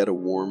trying to get a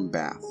warm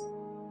bath.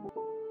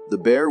 The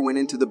bear went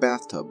into the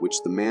bathtub,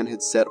 which the man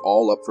had set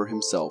all up for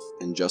himself,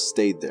 and just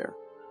stayed there,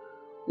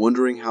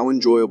 wondering how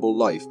enjoyable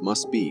life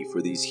must be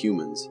for these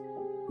humans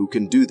who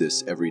can do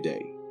this every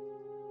day.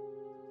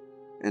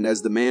 And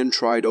as the man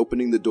tried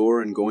opening the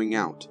door and going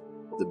out,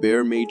 the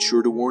bear made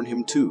sure to warn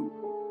him too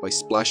by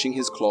splashing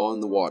his claw in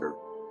the water,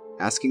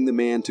 asking the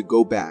man to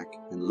go back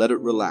and let it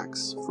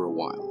relax for a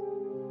while.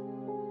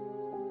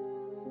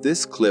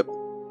 This clip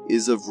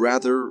is of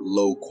rather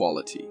low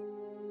quality,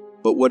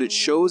 but what it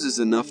shows is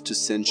enough to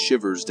send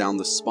shivers down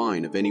the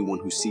spine of anyone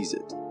who sees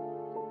it.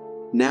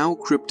 Now,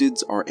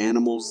 cryptids are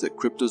animals that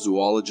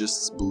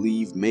cryptozoologists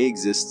believe may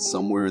exist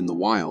somewhere in the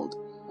wild,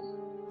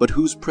 but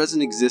whose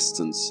present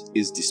existence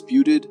is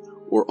disputed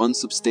or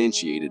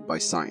unsubstantiated by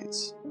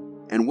science.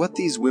 And what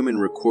these women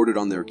recorded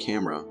on their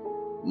camera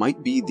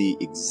might be the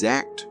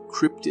exact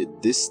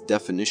cryptid this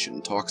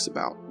definition talks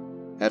about.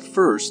 At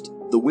first,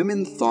 the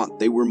women thought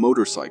they were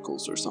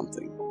motorcycles or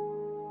something.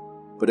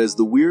 But as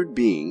the weird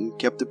being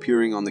kept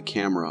appearing on the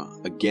camera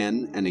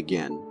again and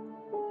again,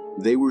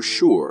 they were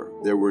sure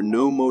there were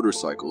no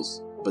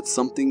motorcycles, but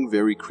something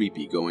very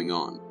creepy going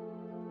on.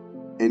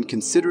 And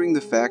considering the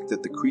fact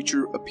that the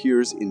creature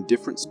appears in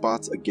different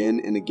spots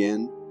again and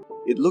again,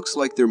 it looks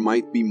like there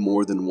might be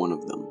more than one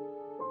of them.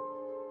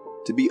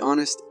 To be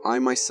honest, I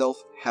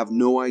myself have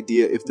no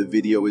idea if the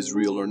video is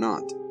real or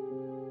not.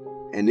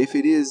 And if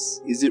it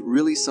is it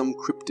really some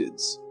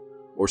cryptids?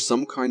 Or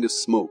some kind of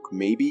smoke,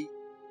 maybe?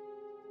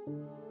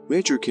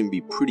 Nature can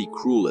be pretty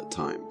cruel at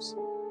times,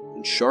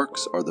 and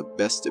sharks are the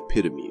best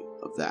epitome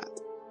of that.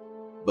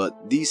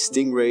 But these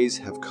stingrays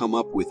have come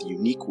up with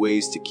unique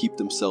ways to keep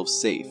themselves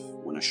safe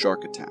when a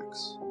shark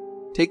attacks.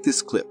 Take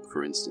this clip,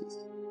 for instance.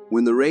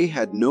 When the ray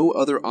had no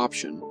other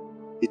option,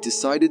 it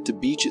decided to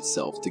beach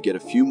itself to get a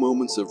few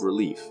moments of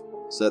relief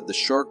so that the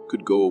shark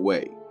could go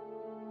away.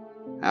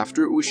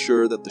 After it was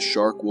sure that the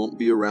shark won't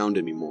be around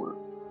anymore,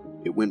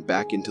 it went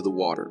back into the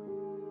water.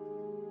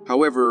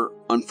 However,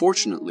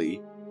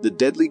 unfortunately, the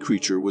deadly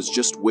creature was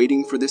just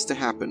waiting for this to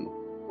happen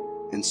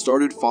and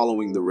started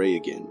following the ray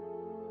again.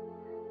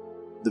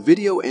 The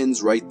video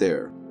ends right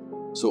there,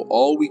 so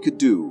all we could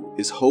do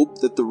is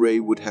hope that the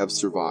ray would have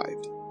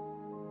survived.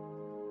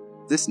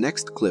 This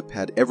next clip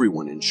had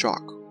everyone in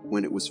shock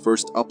when it was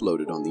first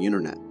uploaded on the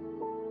internet.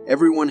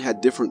 Everyone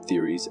had different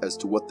theories as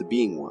to what the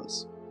being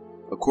was.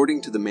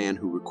 According to the man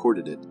who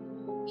recorded it,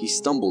 he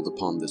stumbled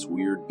upon this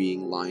weird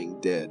being lying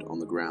dead on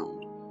the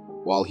ground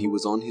while he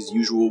was on his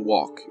usual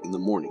walk in the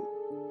morning.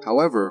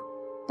 However,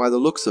 by the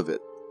looks of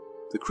it,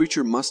 the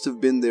creature must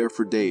have been there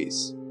for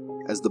days,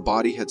 as the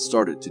body had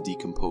started to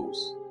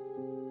decompose.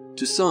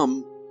 To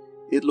some,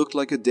 it looked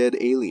like a dead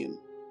alien.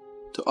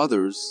 To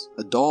others,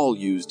 a doll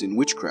used in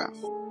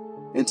witchcraft.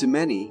 And to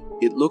many,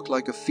 it looked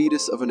like a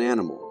fetus of an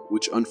animal,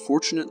 which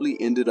unfortunately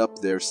ended up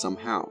there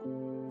somehow.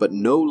 But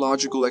no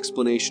logical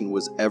explanation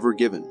was ever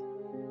given,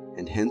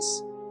 and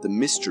hence the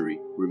mystery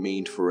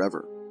remained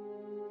forever.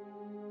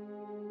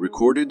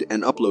 Recorded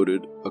and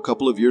uploaded a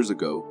couple of years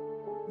ago,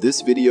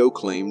 this video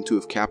claimed to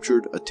have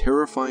captured a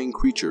terrifying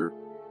creature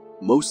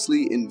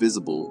mostly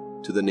invisible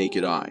to the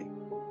naked eye.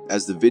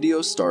 As the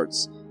video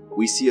starts,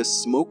 we see a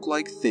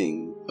smoke-like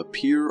thing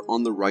appear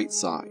on the right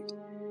side,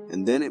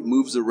 and then it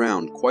moves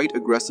around quite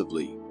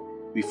aggressively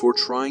before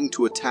trying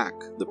to attack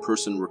the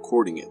person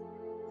recording it,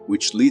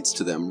 which leads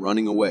to them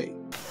running away.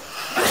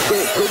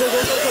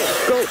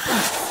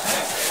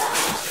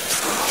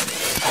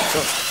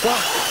 Go.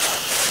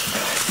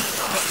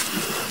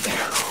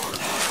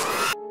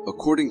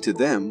 According to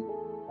them,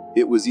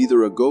 it was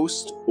either a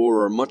ghost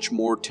or a much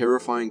more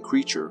terrifying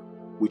creature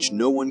which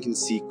no one can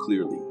see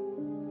clearly.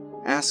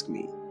 Ask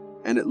me,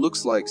 and it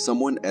looks like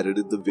someone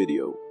edited the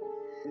video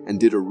and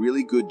did a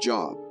really good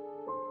job.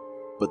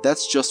 But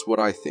that's just what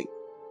I think.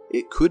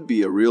 It could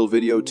be a real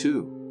video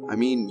too. I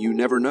mean, you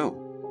never know.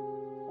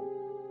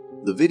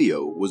 The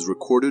video was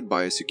recorded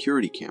by a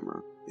security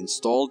camera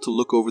installed to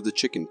look over the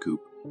chicken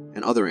coop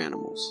and other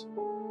animals.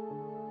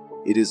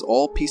 It is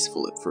all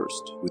peaceful at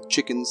first, with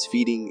chickens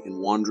feeding and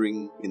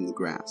wandering in the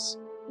grass.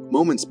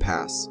 Moments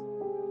pass,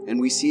 and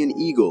we see an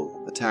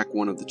eagle attack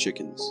one of the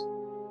chickens.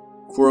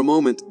 For a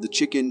moment, the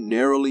chicken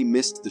narrowly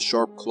missed the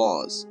sharp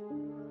claws,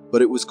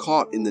 but it was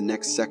caught in the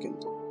next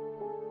second.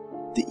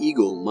 The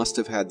eagle must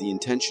have had the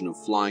intention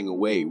of flying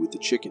away with the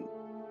chicken,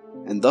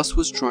 and thus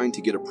was trying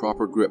to get a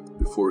proper grip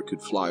before it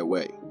could fly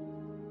away.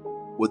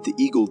 What the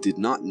eagle did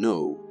not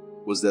know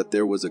was that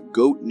there was a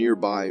goat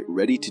nearby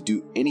ready to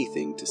do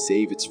anything to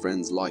save its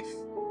friend's life.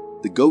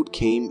 The goat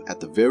came at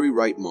the very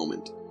right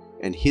moment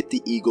and hit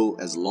the eagle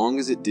as long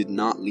as it did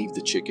not leave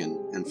the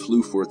chicken and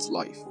flew for its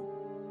life.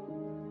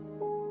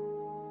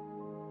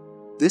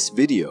 This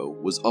video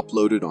was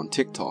uploaded on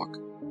TikTok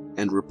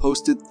and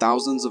reposted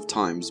thousands of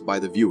times by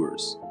the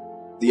viewers.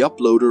 The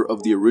uploader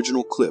of the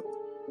original clip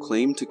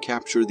claimed to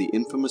capture the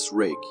infamous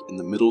rake in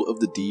the middle of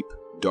the deep,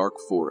 dark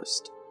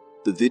forest.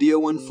 The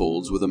video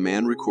unfolds with a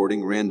man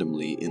recording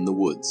randomly in the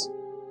woods.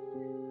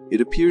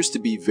 It appears to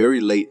be very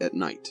late at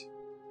night.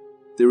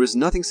 There is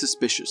nothing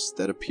suspicious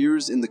that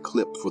appears in the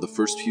clip for the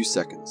first few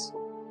seconds,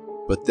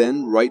 but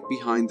then right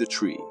behind the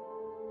tree,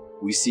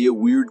 we see a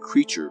weird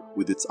creature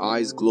with its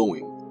eyes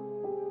glowing,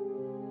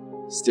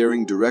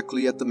 staring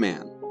directly at the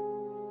man.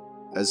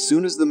 As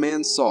soon as the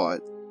man saw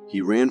it, he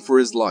ran for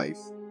his life,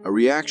 a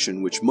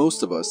reaction which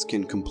most of us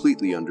can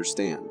completely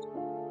understand.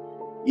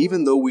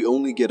 Even though we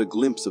only get a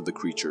glimpse of the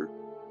creature,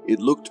 it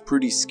looked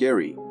pretty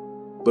scary,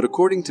 but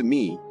according to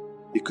me,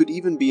 it could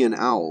even be an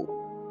owl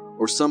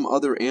or some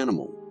other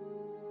animal.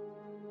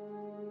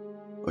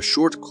 A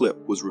short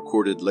clip was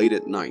recorded late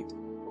at night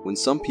when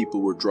some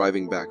people were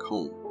driving back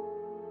home.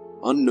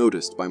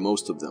 Unnoticed by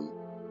most of them,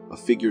 a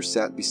figure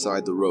sat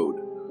beside the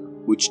road,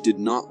 which did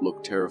not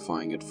look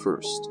terrifying at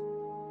first.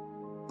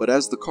 But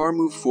as the car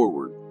moved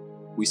forward,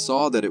 we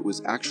saw that it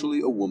was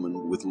actually a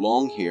woman with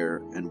long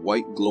hair and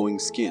white glowing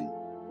skin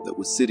that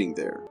was sitting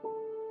there.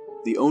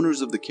 The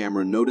owners of the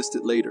camera noticed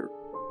it later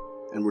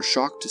and were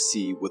shocked to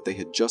see what they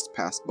had just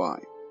passed by.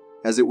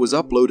 As it was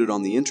uploaded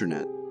on the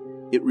internet,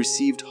 it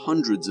received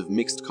hundreds of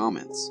mixed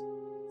comments,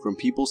 from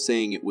people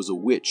saying it was a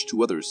witch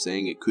to others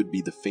saying it could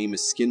be the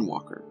famous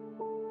skinwalker.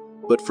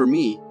 But for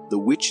me, the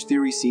witch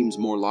theory seems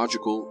more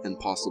logical and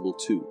possible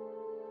too.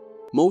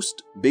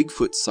 Most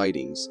Bigfoot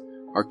sightings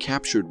are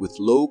captured with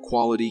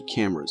low-quality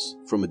cameras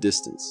from a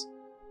distance,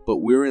 but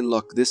we're in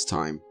luck this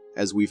time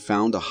as we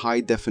found a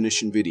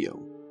high-definition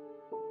video.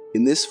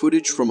 In this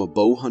footage from a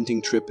bow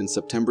hunting trip in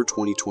September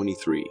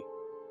 2023,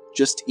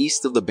 just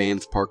east of the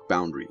Banff Park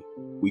boundary,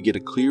 we get a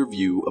clear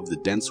view of the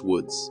dense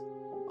woods.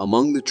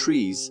 Among the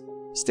trees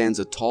stands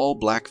a tall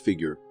black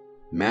figure,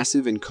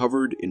 massive and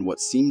covered in what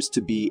seems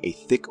to be a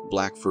thick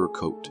black fur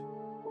coat.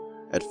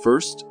 At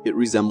first, it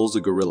resembles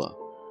a gorilla,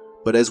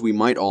 but as we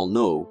might all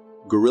know,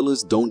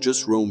 gorillas don't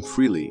just roam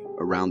freely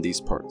around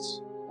these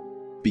parts.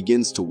 It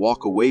begins to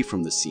walk away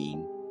from the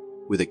scene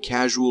with a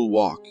casual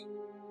walk,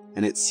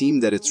 and it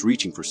seemed that it's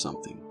reaching for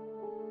something.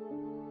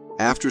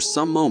 After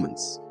some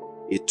moments,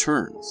 it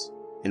turns,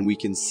 and we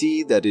can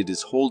see that it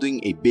is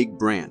holding a big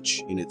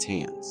branch in its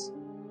hands.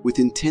 With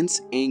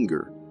intense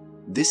anger,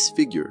 this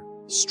figure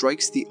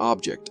strikes the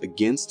object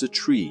against a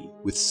tree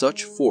with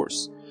such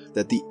force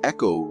that the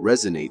echo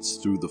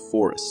resonates through the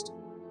forest.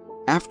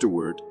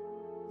 Afterward,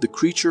 the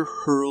creature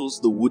hurls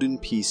the wooden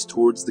piece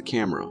towards the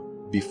camera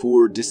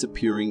before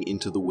disappearing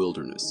into the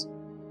wilderness.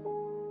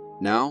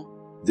 Now,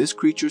 this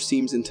creature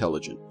seems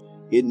intelligent.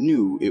 It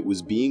knew it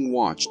was being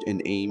watched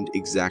and aimed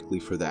exactly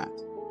for that.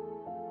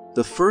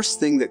 The first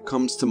thing that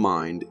comes to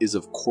mind is,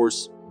 of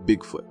course,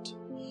 Bigfoot,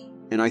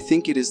 and I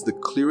think it is the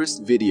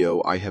clearest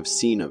video I have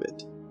seen of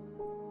it.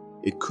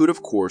 It could,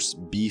 of course,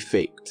 be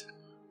faked,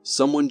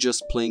 someone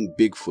just playing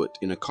Bigfoot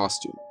in a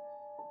costume.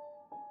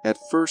 At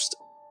first,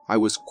 I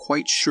was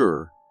quite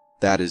sure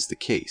that is the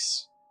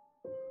case.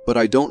 But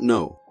I don't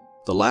know.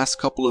 The last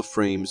couple of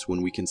frames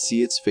when we can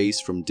see its face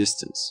from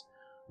distance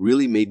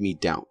really made me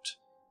doubt.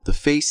 The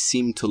face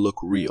seemed to look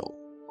real,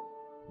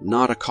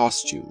 not a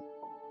costume.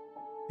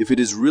 If it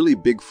is really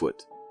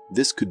Bigfoot,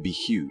 this could be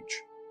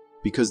huge,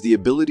 because the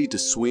ability to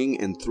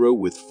swing and throw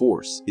with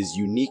force is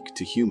unique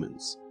to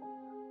humans.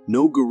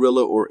 No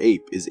gorilla or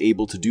ape is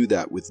able to do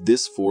that with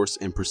this force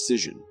and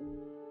precision,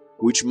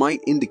 which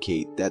might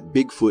indicate that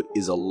Bigfoot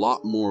is a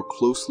lot more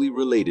closely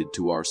related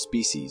to our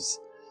species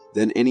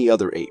than any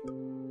other ape.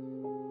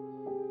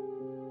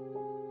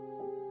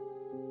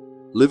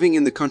 Living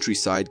in the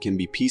countryside can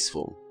be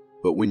peaceful,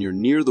 but when you're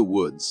near the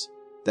woods,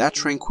 that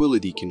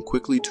tranquility can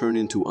quickly turn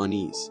into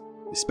unease,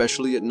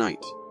 especially at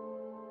night.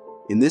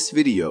 In this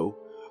video,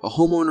 a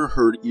homeowner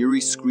heard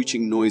eerie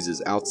screeching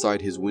noises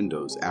outside his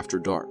windows after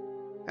dark.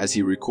 As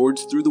he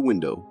records through the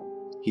window,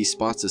 he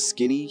spots a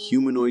skinny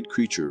humanoid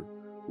creature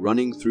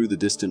running through the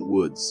distant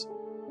woods.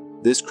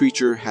 This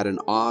creature had an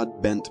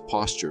odd bent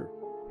posture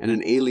and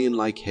an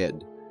alien-like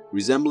head,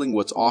 resembling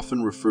what's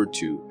often referred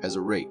to as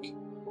a rake.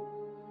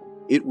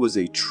 It was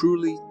a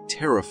truly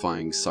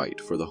terrifying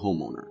sight for the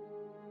homeowner,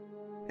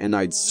 and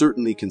I'd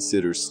certainly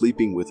consider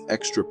sleeping with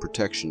extra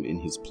protection in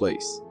his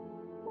place.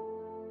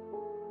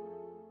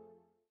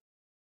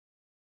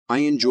 I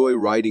enjoy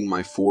riding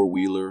my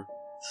four-wheeler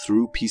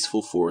through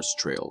peaceful forest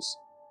trails,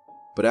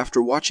 but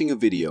after watching a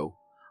video,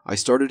 I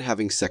started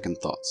having second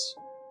thoughts.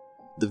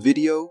 The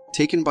video,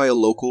 taken by a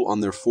local on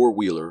their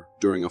four-wheeler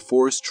during a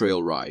forest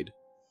trail ride,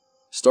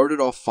 started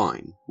off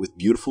fine with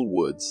beautiful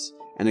woods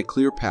and a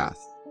clear path.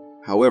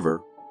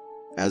 However,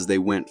 as they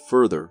went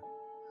further,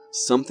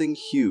 something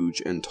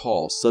huge and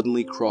tall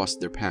suddenly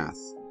crossed their path.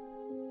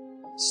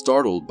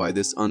 Startled by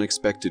this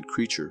unexpected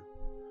creature,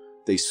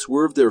 they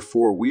swerved their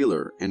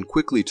four-wheeler and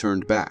quickly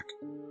turned back.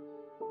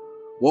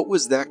 What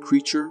was that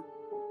creature?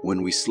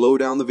 When we slow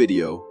down the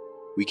video,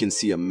 we can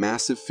see a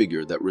massive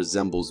figure that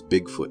resembles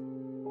Bigfoot.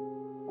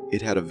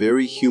 It had a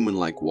very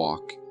human-like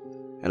walk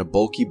and a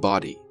bulky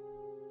body.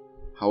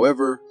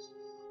 However,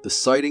 the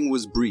sighting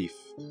was brief,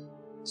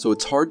 so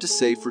it's hard to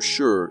say for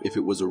sure if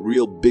it was a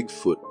real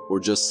Bigfoot or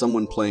just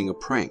someone playing a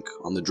prank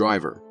on the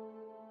driver.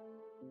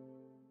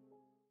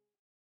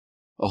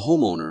 A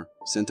homeowner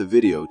sent a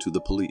video to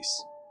the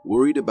police,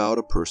 worried about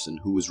a person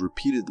who was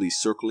repeatedly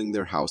circling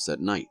their house at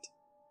night.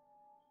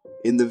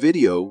 In the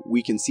video,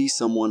 we can see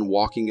someone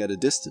walking at a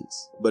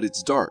distance, but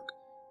it's dark,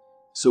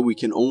 so we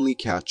can only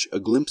catch a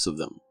glimpse of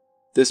them.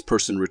 This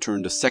person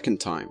returned a second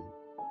time,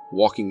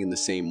 walking in the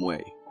same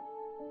way.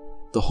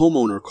 The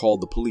homeowner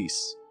called the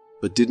police,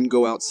 but didn't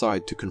go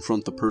outside to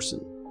confront the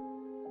person.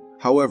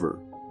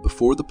 However,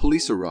 before the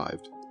police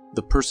arrived,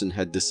 the person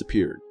had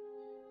disappeared.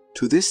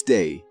 To this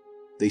day,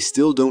 they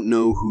still don't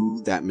know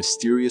who that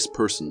mysterious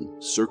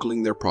person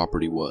circling their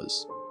property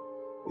was.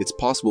 It's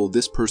possible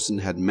this person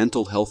had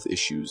mental health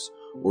issues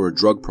or a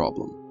drug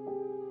problem.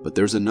 But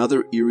there's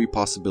another eerie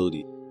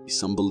possibility.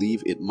 Some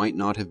believe it might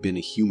not have been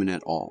a human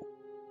at all.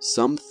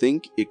 Some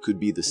think it could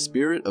be the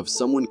spirit of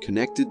someone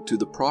connected to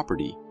the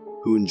property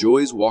who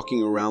enjoys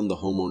walking around the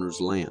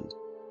homeowner's land.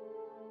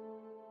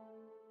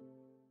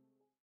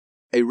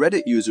 A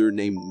Reddit user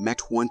named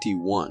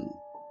Mech21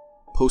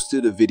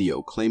 posted a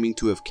video claiming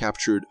to have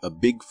captured a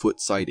Bigfoot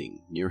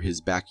sighting near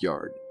his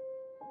backyard.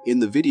 In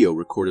the video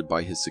recorded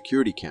by his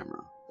security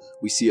camera,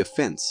 we see a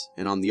fence,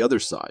 and on the other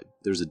side,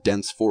 there's a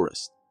dense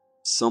forest.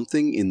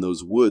 Something in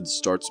those woods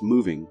starts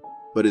moving,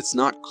 but it's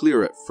not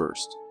clear at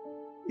first.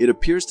 It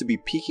appears to be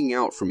peeking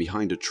out from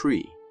behind a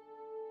tree.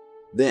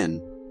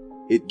 Then,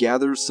 it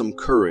gathers some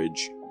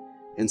courage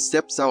and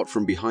steps out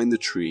from behind the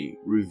tree,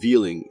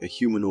 revealing a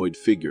humanoid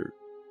figure.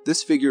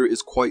 This figure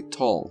is quite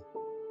tall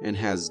and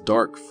has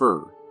dark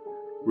fur,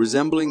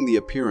 resembling the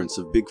appearance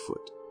of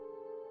Bigfoot.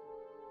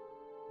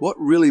 What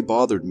really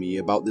bothered me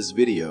about this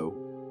video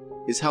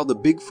is how the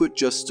Bigfoot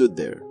just stood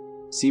there,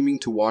 seeming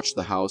to watch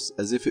the house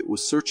as if it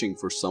was searching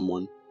for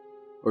someone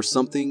or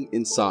something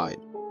inside.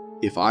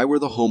 If I were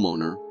the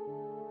homeowner,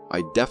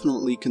 I'd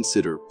definitely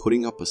consider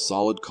putting up a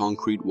solid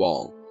concrete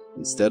wall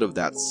instead of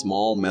that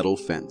small metal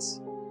fence.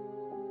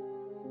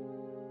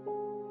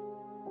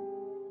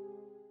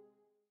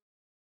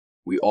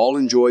 We all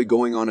enjoy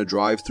going on a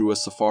drive through a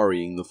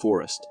safari in the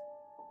forest.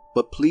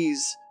 But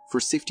please, for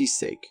safety's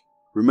sake,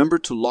 remember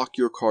to lock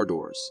your car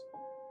doors.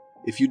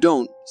 If you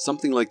don't,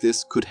 something like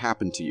this could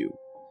happen to you.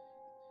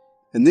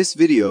 In this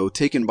video,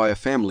 taken by a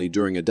family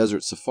during a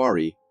desert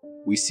safari,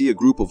 we see a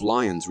group of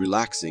lions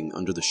relaxing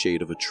under the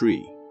shade of a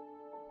tree.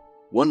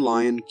 One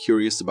lion,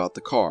 curious about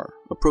the car,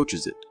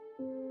 approaches it.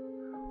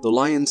 The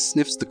lion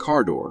sniffs the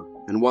car door,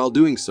 and while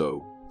doing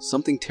so,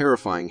 something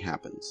terrifying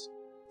happens.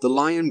 The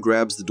lion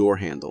grabs the door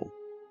handle,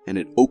 and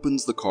it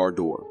opens the car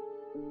door.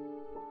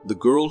 The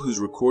girl who's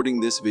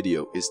recording this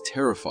video is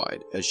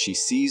terrified as she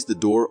sees the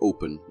door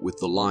open with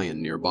the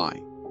lion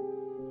nearby.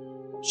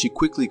 She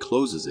quickly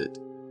closes it,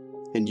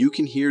 and you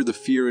can hear the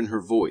fear in her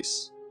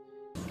voice.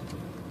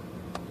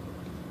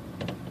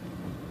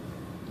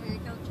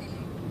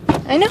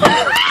 I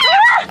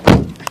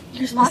know.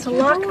 You're supposed to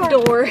lock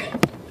the door.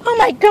 Oh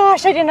my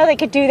gosh, I didn't know they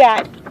could do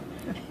that.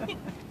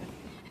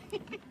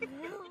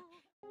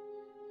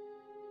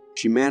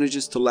 She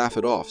manages to laugh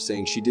it off,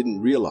 saying she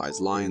didn't realize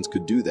lions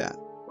could do that.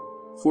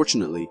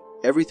 Fortunately,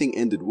 everything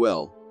ended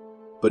well,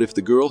 but if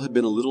the girl had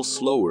been a little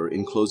slower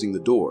in closing the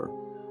door,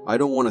 I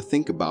don't want to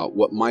think about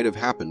what might have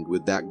happened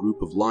with that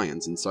group of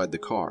lions inside the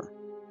car.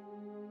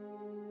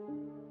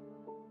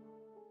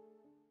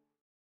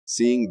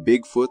 Seeing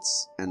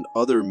Bigfoots and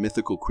other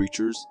mythical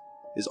creatures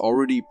is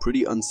already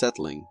pretty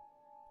unsettling,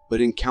 but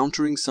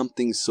encountering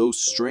something so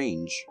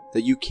strange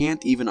that you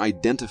can't even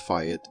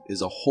identify it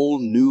is a whole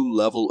new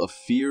level of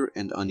fear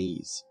and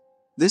unease.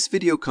 This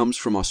video comes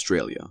from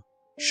Australia,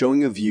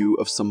 showing a view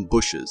of some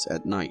bushes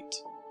at night.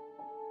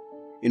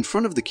 In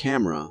front of the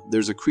camera,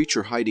 there's a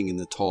creature hiding in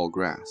the tall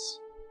grass.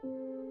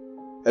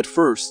 At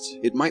first,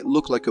 it might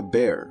look like a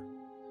bear,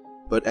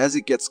 but as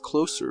it gets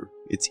closer,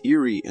 its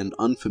eerie and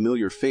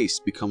unfamiliar face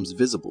becomes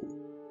visible.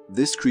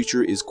 This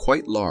creature is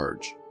quite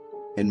large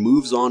and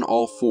moves on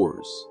all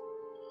fours.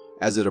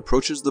 As it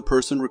approaches the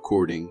person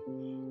recording,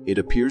 it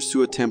appears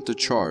to attempt a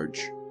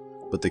charge,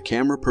 but the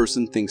camera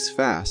person thinks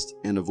fast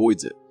and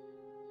avoids it.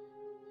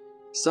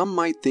 Some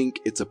might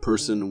think it's a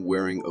person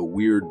wearing a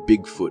weird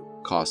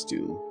Bigfoot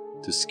costume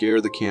to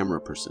scare the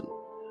camera person,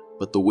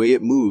 but the way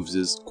it moves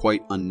is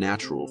quite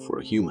unnatural for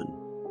a human.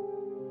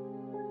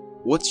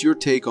 What's your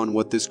take on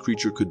what this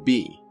creature could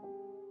be?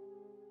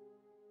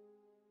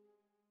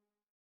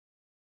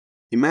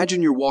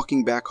 Imagine you're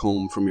walking back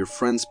home from your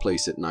friend's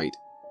place at night,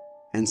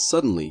 and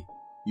suddenly,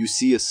 you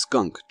see a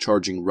skunk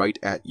charging right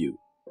at you.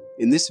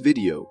 In this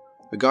video,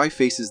 a guy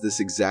faces this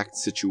exact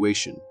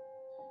situation.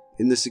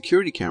 In the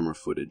security camera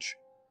footage,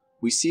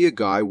 we see a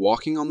guy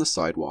walking on the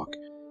sidewalk,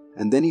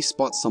 and then he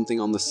spots something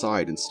on the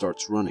side and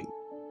starts running.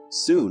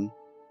 Soon,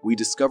 we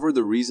discover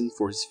the reason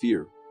for his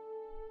fear.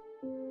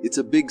 It's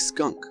a big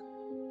skunk.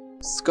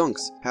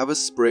 Skunks have a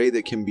spray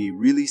that can be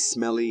really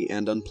smelly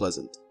and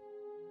unpleasant,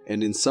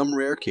 and in some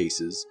rare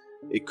cases,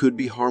 it could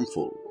be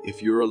harmful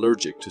if you're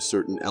allergic to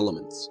certain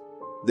elements.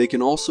 They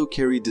can also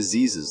carry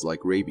diseases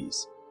like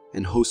rabies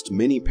and host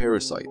many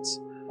parasites,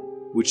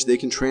 which they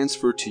can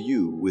transfer to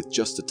you with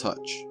just a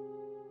touch.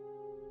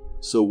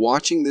 So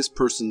watching this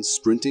person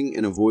sprinting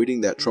and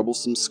avoiding that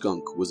troublesome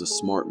skunk was a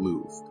smart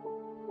move,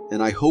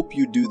 and I hope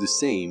you do the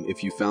same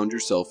if you found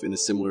yourself in a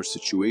similar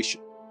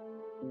situation.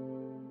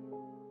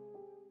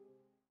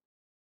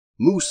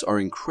 Moose are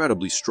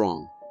incredibly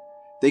strong.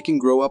 They can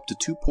grow up to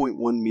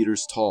 2.1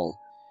 meters tall,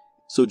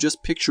 so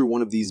just picture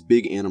one of these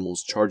big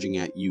animals charging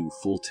at you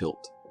full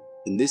tilt.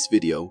 In this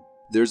video,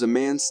 there's a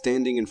man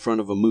standing in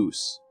front of a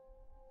moose,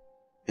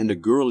 and a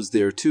girl is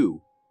there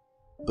too,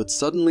 but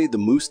suddenly the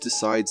moose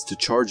decides to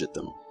charge at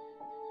them.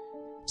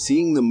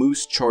 Seeing the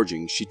moose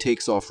charging, she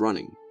takes off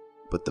running,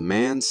 but the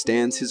man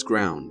stands his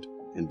ground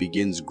and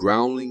begins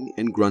growling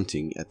and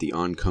grunting at the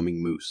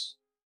oncoming moose.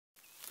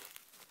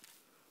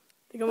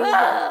 Tänk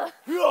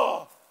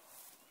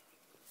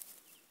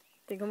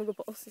om vi går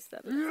på oss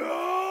istället.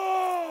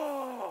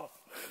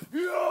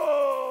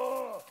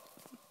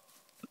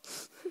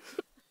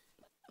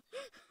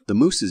 The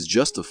moose is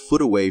just a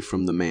foot away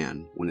from the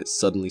man when it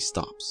suddenly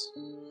stops.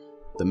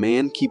 The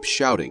man keeps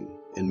shouting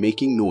and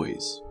making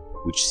noise,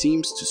 which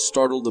seems to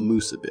startle the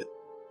moose a bit.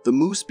 The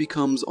moose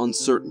becomes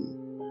uncertain,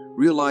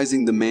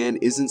 realizing the man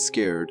isn't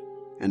scared,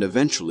 and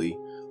eventually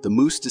the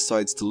moose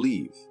decides to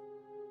leave.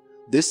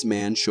 This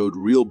man showed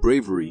real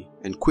bravery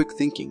and quick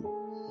thinking,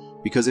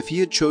 because if he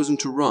had chosen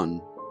to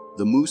run,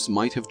 the moose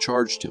might have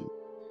charged him.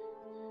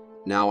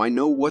 Now I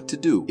know what to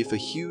do if a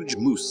huge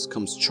moose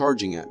comes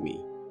charging at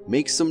me.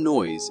 Make some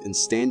noise and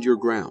stand your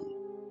ground.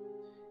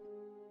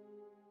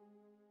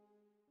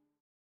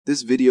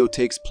 This video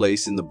takes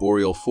place in the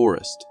boreal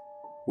forest,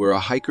 where a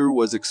hiker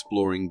was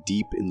exploring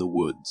deep in the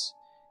woods.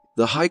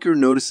 The hiker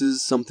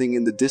notices something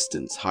in the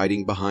distance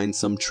hiding behind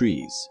some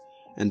trees,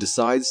 and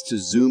decides to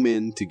zoom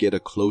in to get a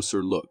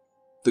closer look.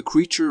 The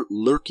creature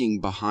lurking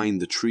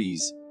behind the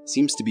trees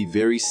seems to be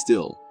very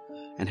still,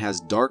 and has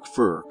dark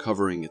fur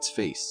covering its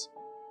face.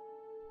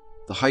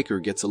 The hiker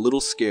gets a little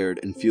scared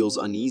and feels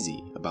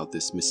uneasy about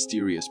this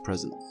mysterious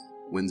presence.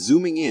 When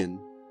zooming in,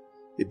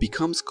 it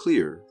becomes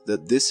clear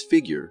that this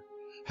figure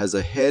has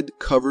a head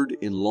covered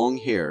in long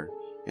hair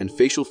and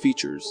facial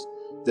features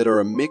that are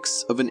a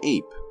mix of an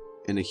ape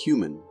and a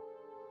human,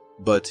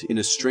 but in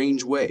a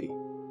strange way.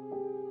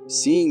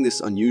 Seeing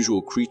this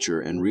unusual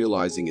creature and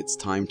realizing it's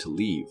time to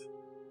leave,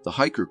 the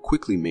hiker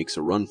quickly makes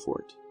a run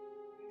for it.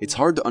 It's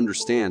hard to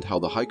understand how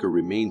the hiker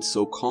remained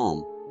so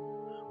calm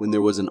when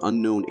there was an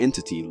unknown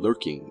entity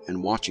lurking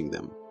and watching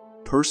them.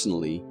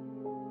 Personally,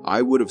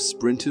 I would have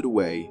sprinted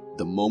away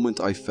the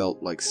moment I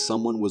felt like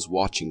someone was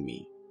watching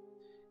me.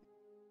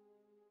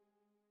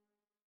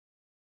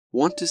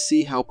 Want to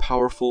see how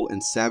powerful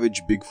and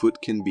savage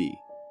Bigfoot can be?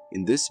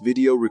 In this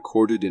video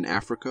recorded in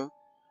Africa,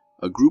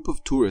 a group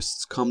of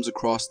tourists comes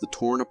across the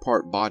torn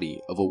apart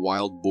body of a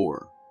wild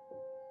boar.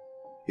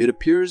 It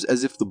appears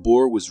as if the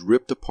boar was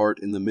ripped apart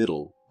in the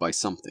middle by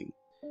something.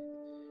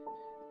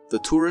 The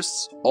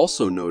tourists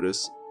also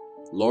notice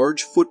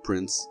large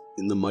footprints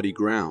in the muddy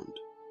ground.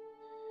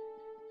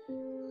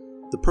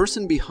 The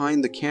person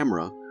behind the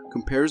camera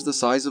compares the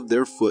size of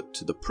their foot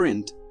to the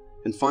print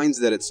and finds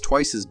that it's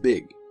twice as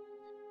big.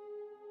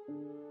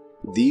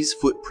 These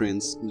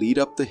footprints lead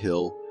up the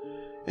hill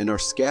and are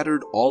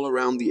scattered all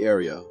around the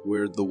area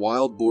where the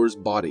wild boar's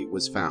body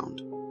was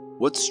found.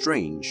 What's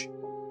strange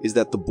is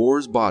that the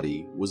boar's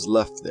body was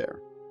left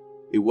there.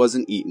 It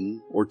wasn't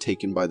eaten or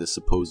taken by the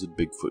supposed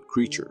Bigfoot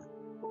creature.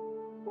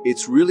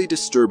 It's really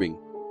disturbing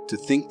to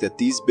think that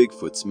these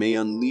Bigfoots may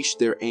unleash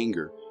their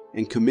anger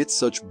and commit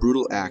such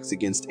brutal acts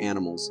against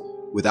animals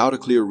without a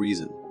clear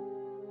reason.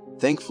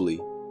 Thankfully,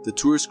 the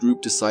tourist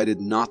group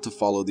decided not to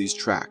follow these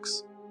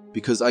tracks,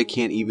 because I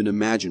can't even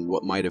imagine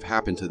what might have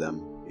happened to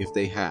them if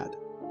they had.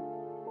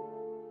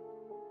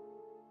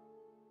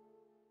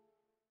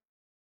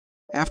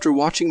 After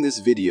watching this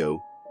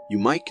video, you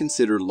might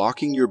consider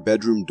locking your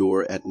bedroom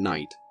door at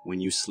night when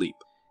you sleep.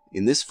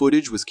 In this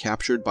footage was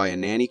captured by a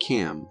nanny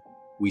cam.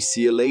 We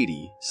see a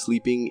lady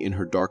sleeping in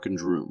her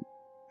darkened room.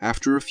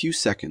 After a few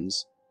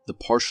seconds, the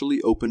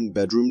partially open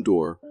bedroom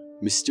door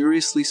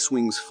mysteriously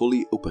swings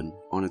fully open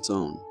on its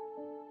own.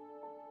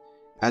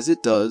 As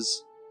it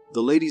does,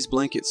 the lady's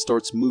blanket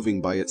starts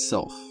moving by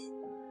itself,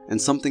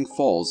 and something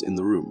falls in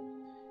the room.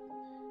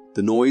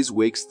 The noise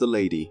wakes the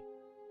lady,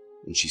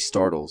 and she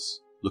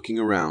startles, looking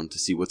around to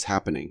see what's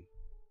happening.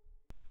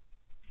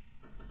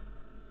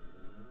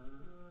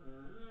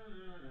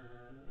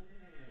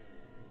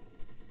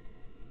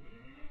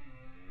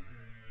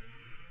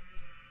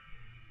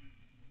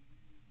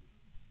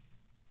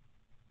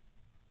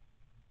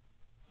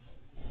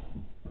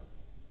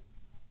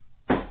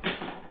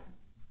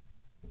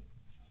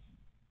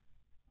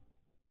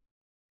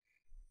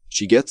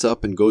 She gets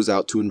up and goes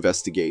out to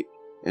investigate,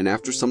 and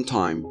after some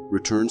time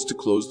returns to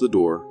close the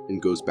door and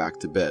goes back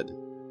to bed.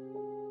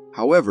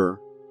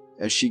 However,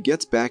 as she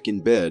gets back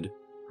in bed,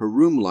 her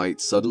room light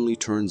suddenly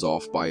turns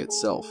off by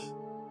itself.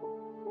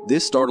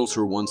 This startles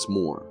her once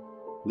more,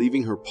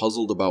 leaving her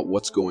puzzled about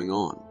what's going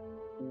on.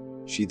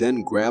 She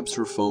then grabs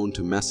her phone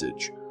to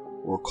message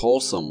or call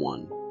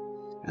someone,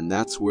 and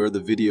that's where the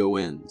video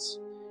ends.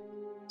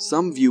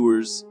 Some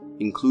viewers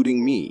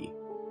including me,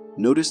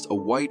 noticed a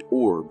white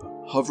orb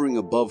hovering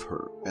above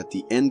her at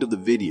the end of the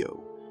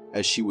video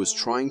as she was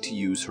trying to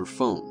use her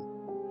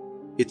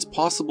phone. It's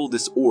possible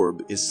this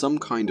orb is some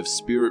kind of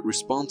spirit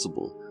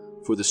responsible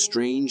for the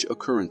strange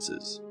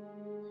occurrences.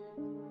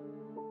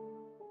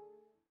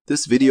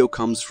 This video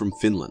comes from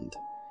Finland,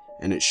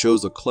 and it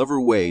shows a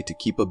clever way to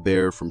keep a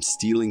bear from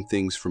stealing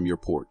things from your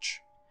porch.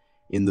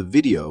 In the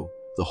video,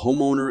 the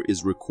homeowner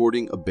is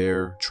recording a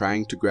bear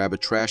trying to grab a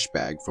trash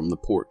bag from the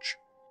porch.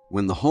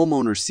 When the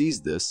homeowner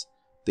sees this,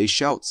 they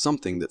shout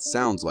something that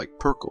sounds like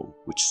purkle,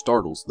 which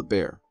startles the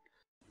bear.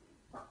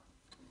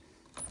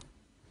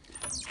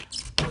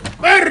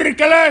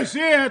 Perkele,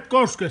 siihen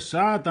koske,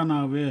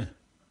 saatana vie.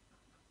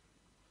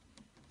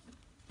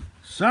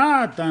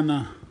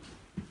 Saatana.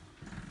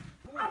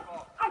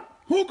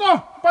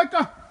 Hugo,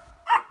 paikka!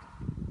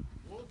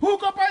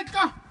 Hugo,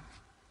 paikka!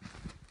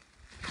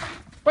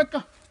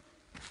 Paikka!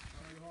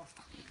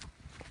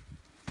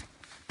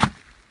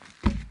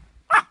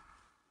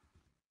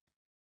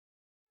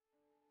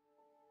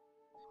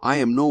 I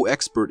am no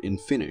expert in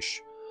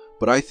Finnish,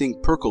 but I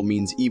think purkle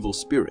means evil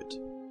spirit,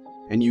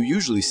 and you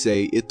usually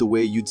say it the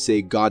way you'd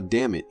say God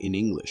damn it in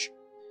English.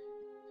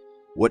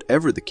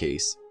 Whatever the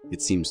case,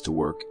 it seems to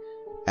work,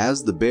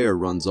 as the bear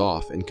runs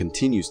off and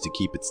continues to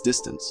keep its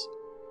distance.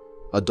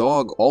 A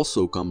dog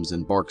also comes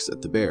and barks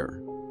at the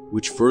bear,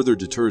 which further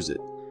deters it.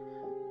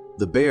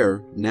 The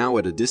bear, now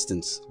at a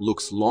distance,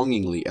 looks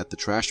longingly at the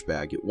trash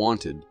bag it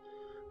wanted,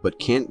 but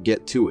can't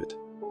get to it.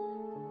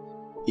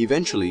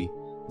 Eventually,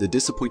 the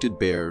disappointed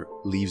bear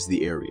leaves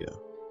the area.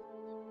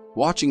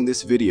 Watching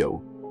this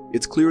video,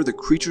 it's clear that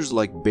creatures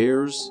like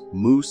bears,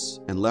 moose,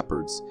 and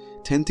leopards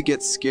tend to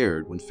get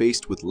scared when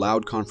faced with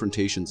loud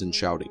confrontations and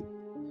shouting,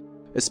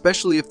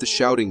 especially if the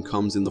shouting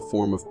comes in the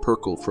form of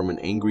purkle from an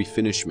angry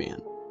Finnish man.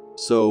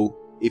 So,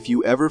 if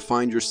you ever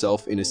find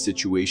yourself in a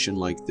situation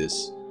like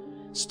this,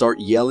 start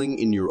yelling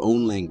in your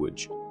own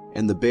language,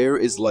 and the bear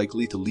is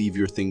likely to leave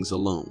your things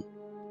alone.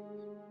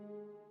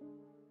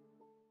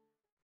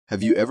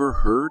 Have you ever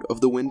heard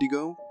of the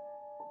Wendigo?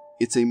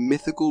 It's a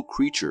mythical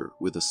creature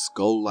with a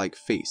skull-like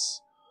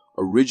face,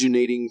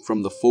 originating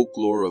from the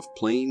folklore of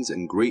Plains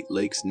and Great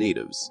Lakes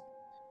natives,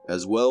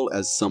 as well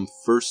as some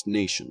First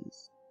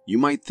Nations. You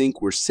might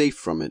think we're safe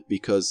from it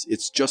because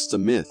it's just a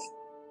myth,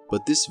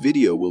 but this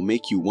video will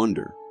make you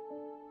wonder.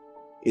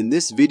 In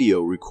this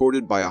video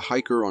recorded by a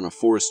hiker on a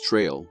forest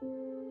trail,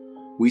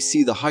 we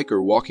see the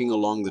hiker walking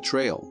along the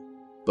trail,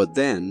 but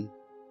then,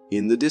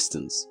 in the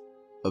distance,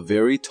 a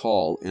very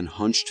tall and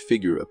hunched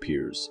figure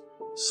appears,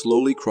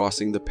 slowly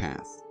crossing the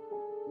path.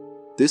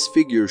 This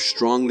figure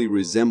strongly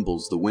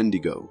resembles the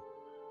Wendigo,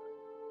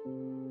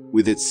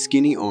 with its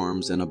skinny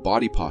arms and a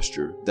body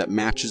posture that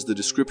matches the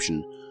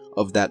description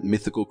of that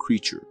mythical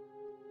creature.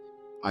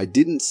 I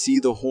didn't see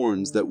the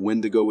horns that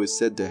Wendigo is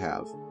said to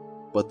have,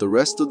 but the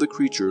rest of the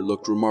creature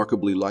looked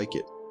remarkably like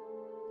it.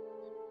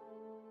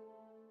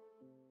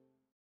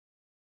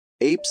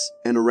 Apes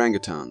and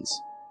orangutans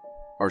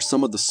are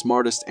some of the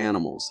smartest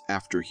animals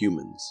after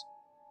humans,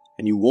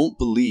 and you won't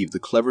believe the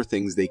clever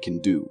things they can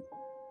do.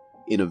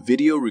 In a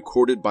video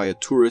recorded by a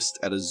tourist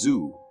at a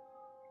zoo,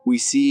 we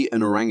see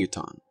an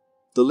orangutan.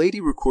 The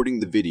lady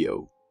recording the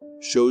video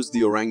shows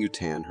the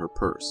orangutan her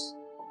purse,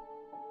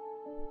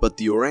 but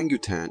the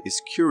orangutan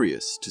is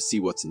curious to see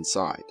what's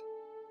inside.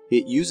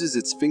 It uses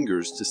its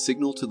fingers to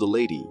signal to the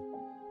lady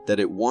that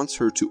it wants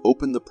her to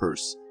open the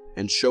purse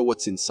and show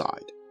what's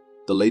inside.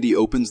 The lady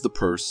opens the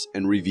purse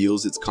and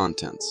reveals its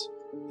contents,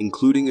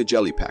 including a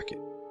jelly packet.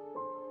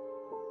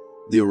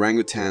 The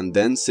orangutan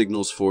then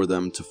signals for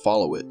them to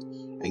follow it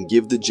and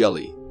give the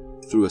jelly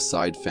through a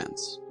side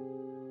fence.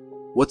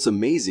 What's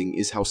amazing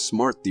is how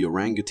smart the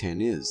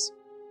orangutan is.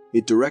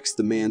 It directs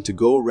the man to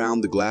go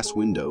around the glass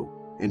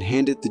window and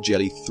hand it the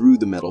jelly through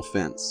the metal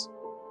fence.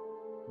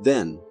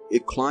 Then,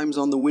 it climbs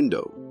on the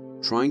window,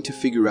 trying to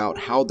figure out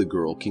how the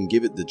girl can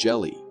give it the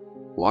jelly.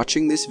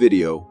 Watching this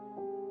video,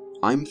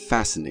 I'm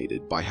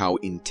fascinated by how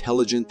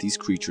intelligent these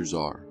creatures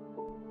are.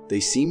 They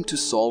seem to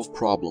solve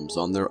problems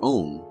on their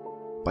own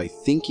by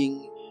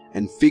thinking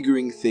and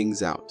figuring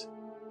things out.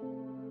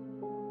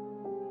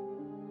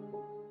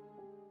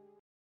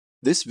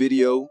 This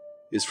video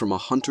is from a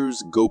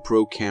hunter's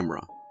GoPro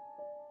camera.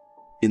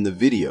 In the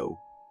video,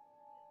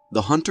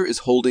 the hunter is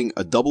holding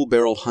a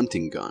double-barrel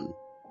hunting gun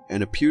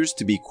and appears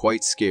to be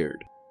quite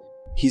scared.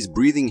 He's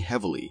breathing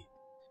heavily,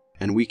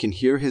 and we can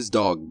hear his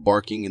dog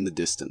barking in the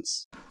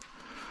distance.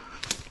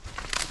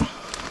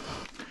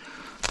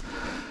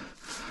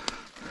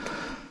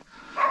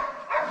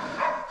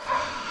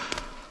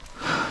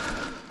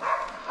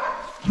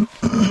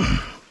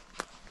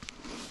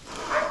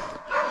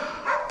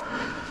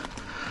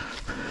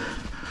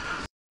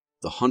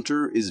 The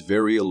hunter is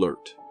very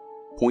alert,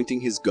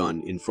 pointing his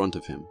gun in front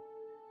of him.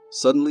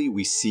 Suddenly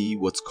we see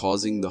what's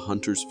causing the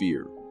hunter's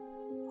fear: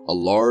 a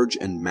large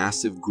and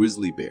massive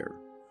grizzly bear.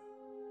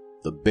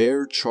 The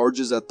bear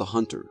charges at the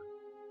hunter,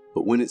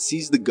 but when it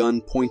sees the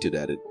gun pointed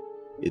at it,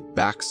 it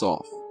backs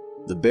off.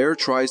 The bear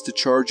tries to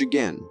charge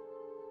again,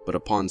 but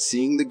upon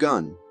seeing the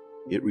gun,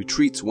 it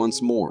retreats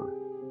once more.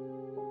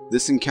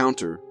 This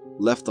encounter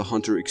left the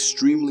hunter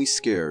extremely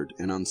scared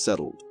and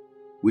unsettled,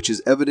 which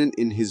is evident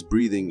in his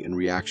breathing and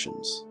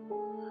reactions.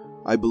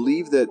 I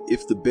believe that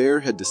if the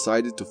bear had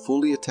decided to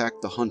fully attack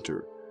the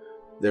hunter,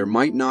 there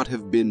might not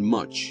have been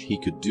much he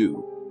could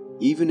do.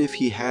 Even if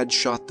he had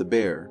shot the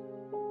bear,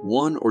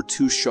 1 or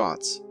 2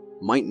 shots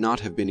might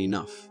not have been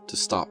enough to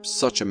stop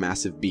such a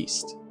massive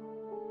beast.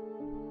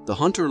 The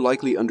hunter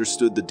likely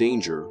understood the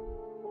danger,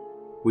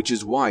 which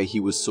is why he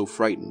was so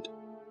frightened.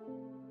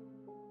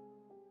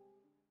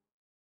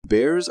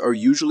 Bears are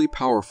usually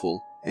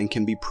powerful and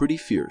can be pretty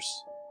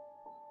fierce,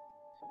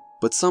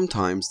 but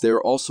sometimes they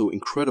are also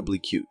incredibly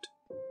cute.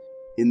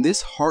 In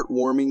this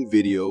heartwarming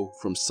video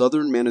from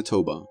southern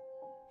Manitoba,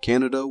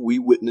 Canada, we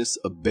witness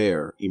a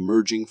bear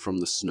emerging from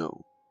the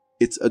snow.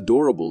 It's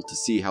adorable to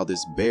see how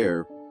this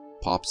bear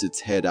pops its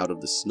head out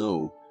of the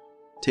snow,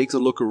 takes a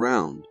look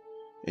around,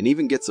 and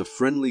even gets a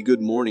friendly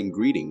good morning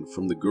greeting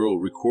from the girl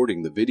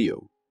recording the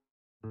video.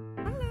 Hi,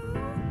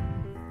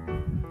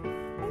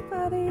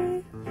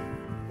 buddy.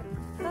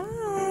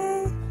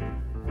 Hi.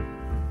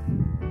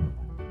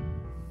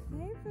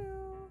 Hey,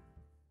 Boo.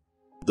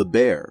 The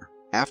bear,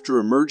 after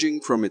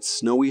emerging from its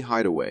snowy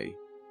hideaway,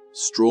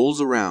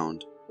 strolls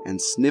around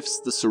and sniffs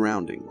the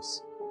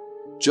surroundings.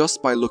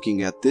 Just by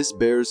looking at this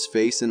bear's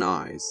face and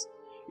eyes,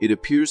 it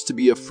appears to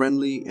be a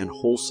friendly and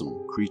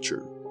wholesome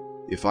creature.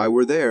 If I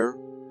were there,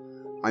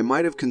 I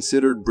might have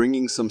considered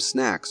bringing some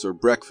snacks or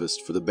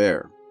breakfast for the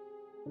bear,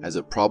 as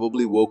it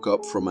probably woke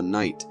up from a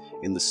night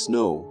in the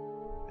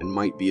snow and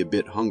might be a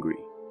bit hungry.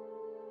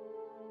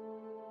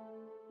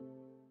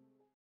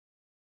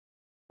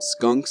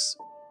 Skunks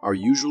are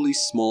usually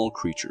small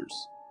creatures,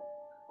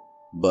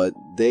 but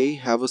they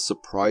have a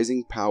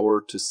surprising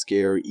power to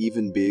scare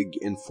even big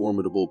and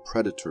formidable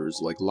predators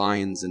like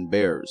lions and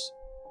bears.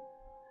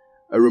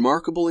 A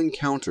remarkable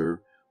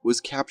encounter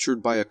was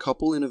captured by a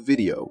couple in a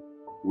video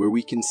where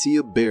we can see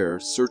a bear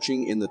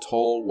searching in the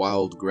tall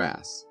wild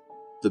grass.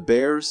 The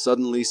bear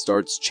suddenly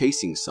starts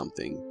chasing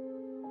something,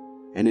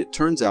 and it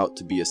turns out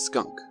to be a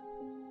skunk.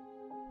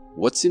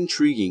 What's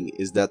intriguing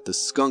is that the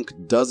skunk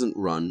doesn't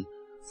run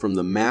from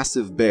the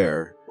massive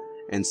bear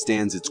and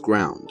stands its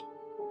ground.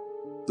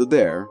 The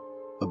bear,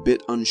 a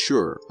bit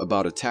unsure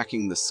about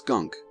attacking the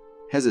skunk,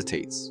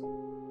 hesitates.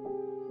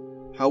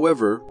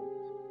 However,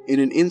 in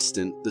an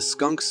instant, the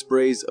skunk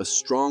sprays a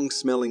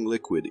strong-smelling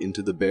liquid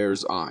into the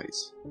bear's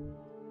eyes.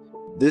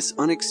 This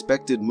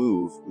unexpected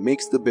move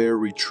makes the bear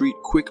retreat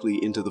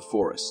quickly into the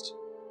forest.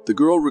 The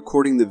girl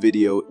recording the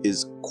video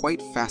is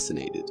quite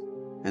fascinated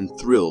and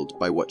thrilled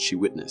by what she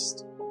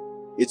witnessed.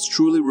 It's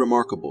truly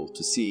remarkable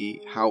to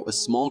see how a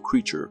small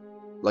creature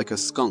like a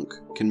skunk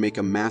can make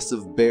a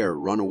massive bear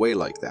run away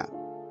like that.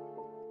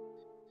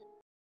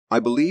 I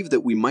believe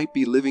that we might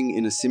be living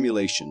in a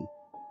simulation,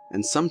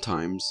 and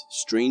sometimes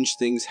strange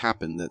things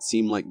happen that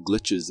seem like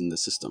glitches in the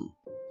system.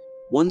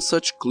 One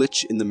such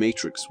glitch in the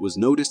Matrix was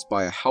noticed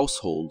by a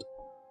household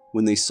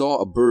when they saw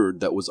a bird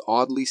that was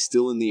oddly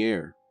still in the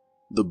air.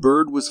 The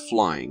bird was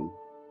flying,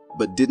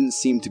 but didn't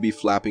seem to be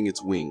flapping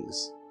its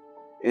wings,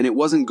 and it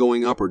wasn't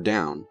going up or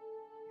down,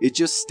 it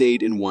just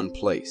stayed in one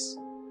place.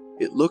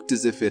 It looked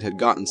as if it had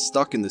gotten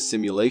stuck in the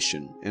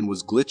simulation and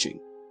was glitching.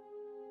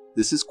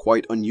 This is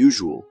quite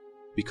unusual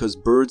because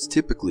birds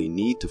typically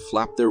need to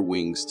flap their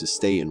wings to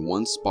stay in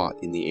one spot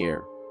in the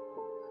air.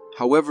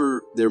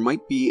 However, there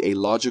might be a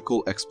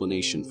logical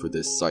explanation for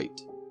this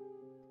sight.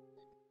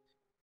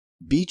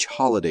 Beach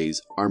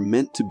holidays are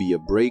meant to be a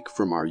break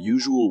from our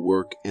usual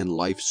work and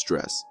life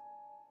stress.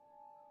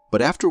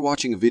 But after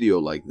watching a video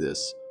like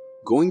this,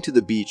 going to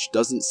the beach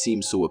doesn't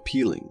seem so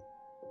appealing.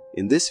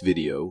 In this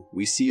video,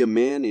 we see a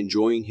man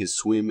enjoying his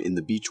swim in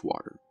the beach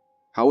water.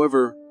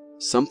 However,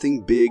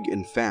 something big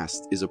and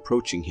fast is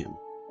approaching him.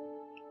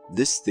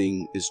 This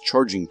thing is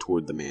charging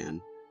toward the man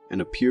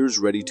and appears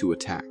ready to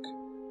attack.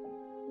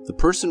 The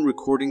person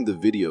recording the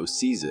video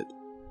sees it,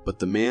 but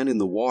the man in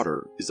the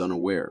water is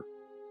unaware.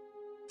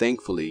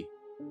 Thankfully,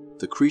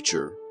 the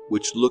creature,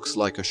 which looks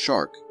like a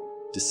shark,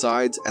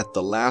 decides at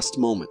the last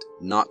moment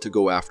not to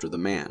go after the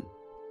man.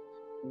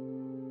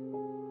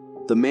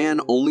 The man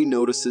only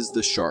notices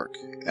the shark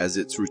as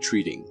it's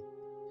retreating.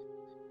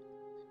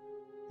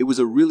 It was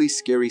a really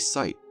scary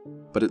sight,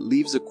 but it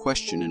leaves a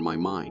question in my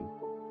mind.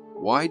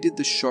 Why did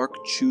the shark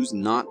choose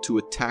not to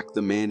attack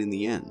the man in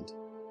the end?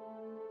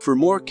 For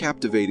more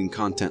captivating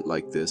content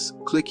like this,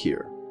 click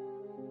here.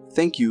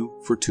 Thank you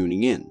for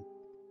tuning in.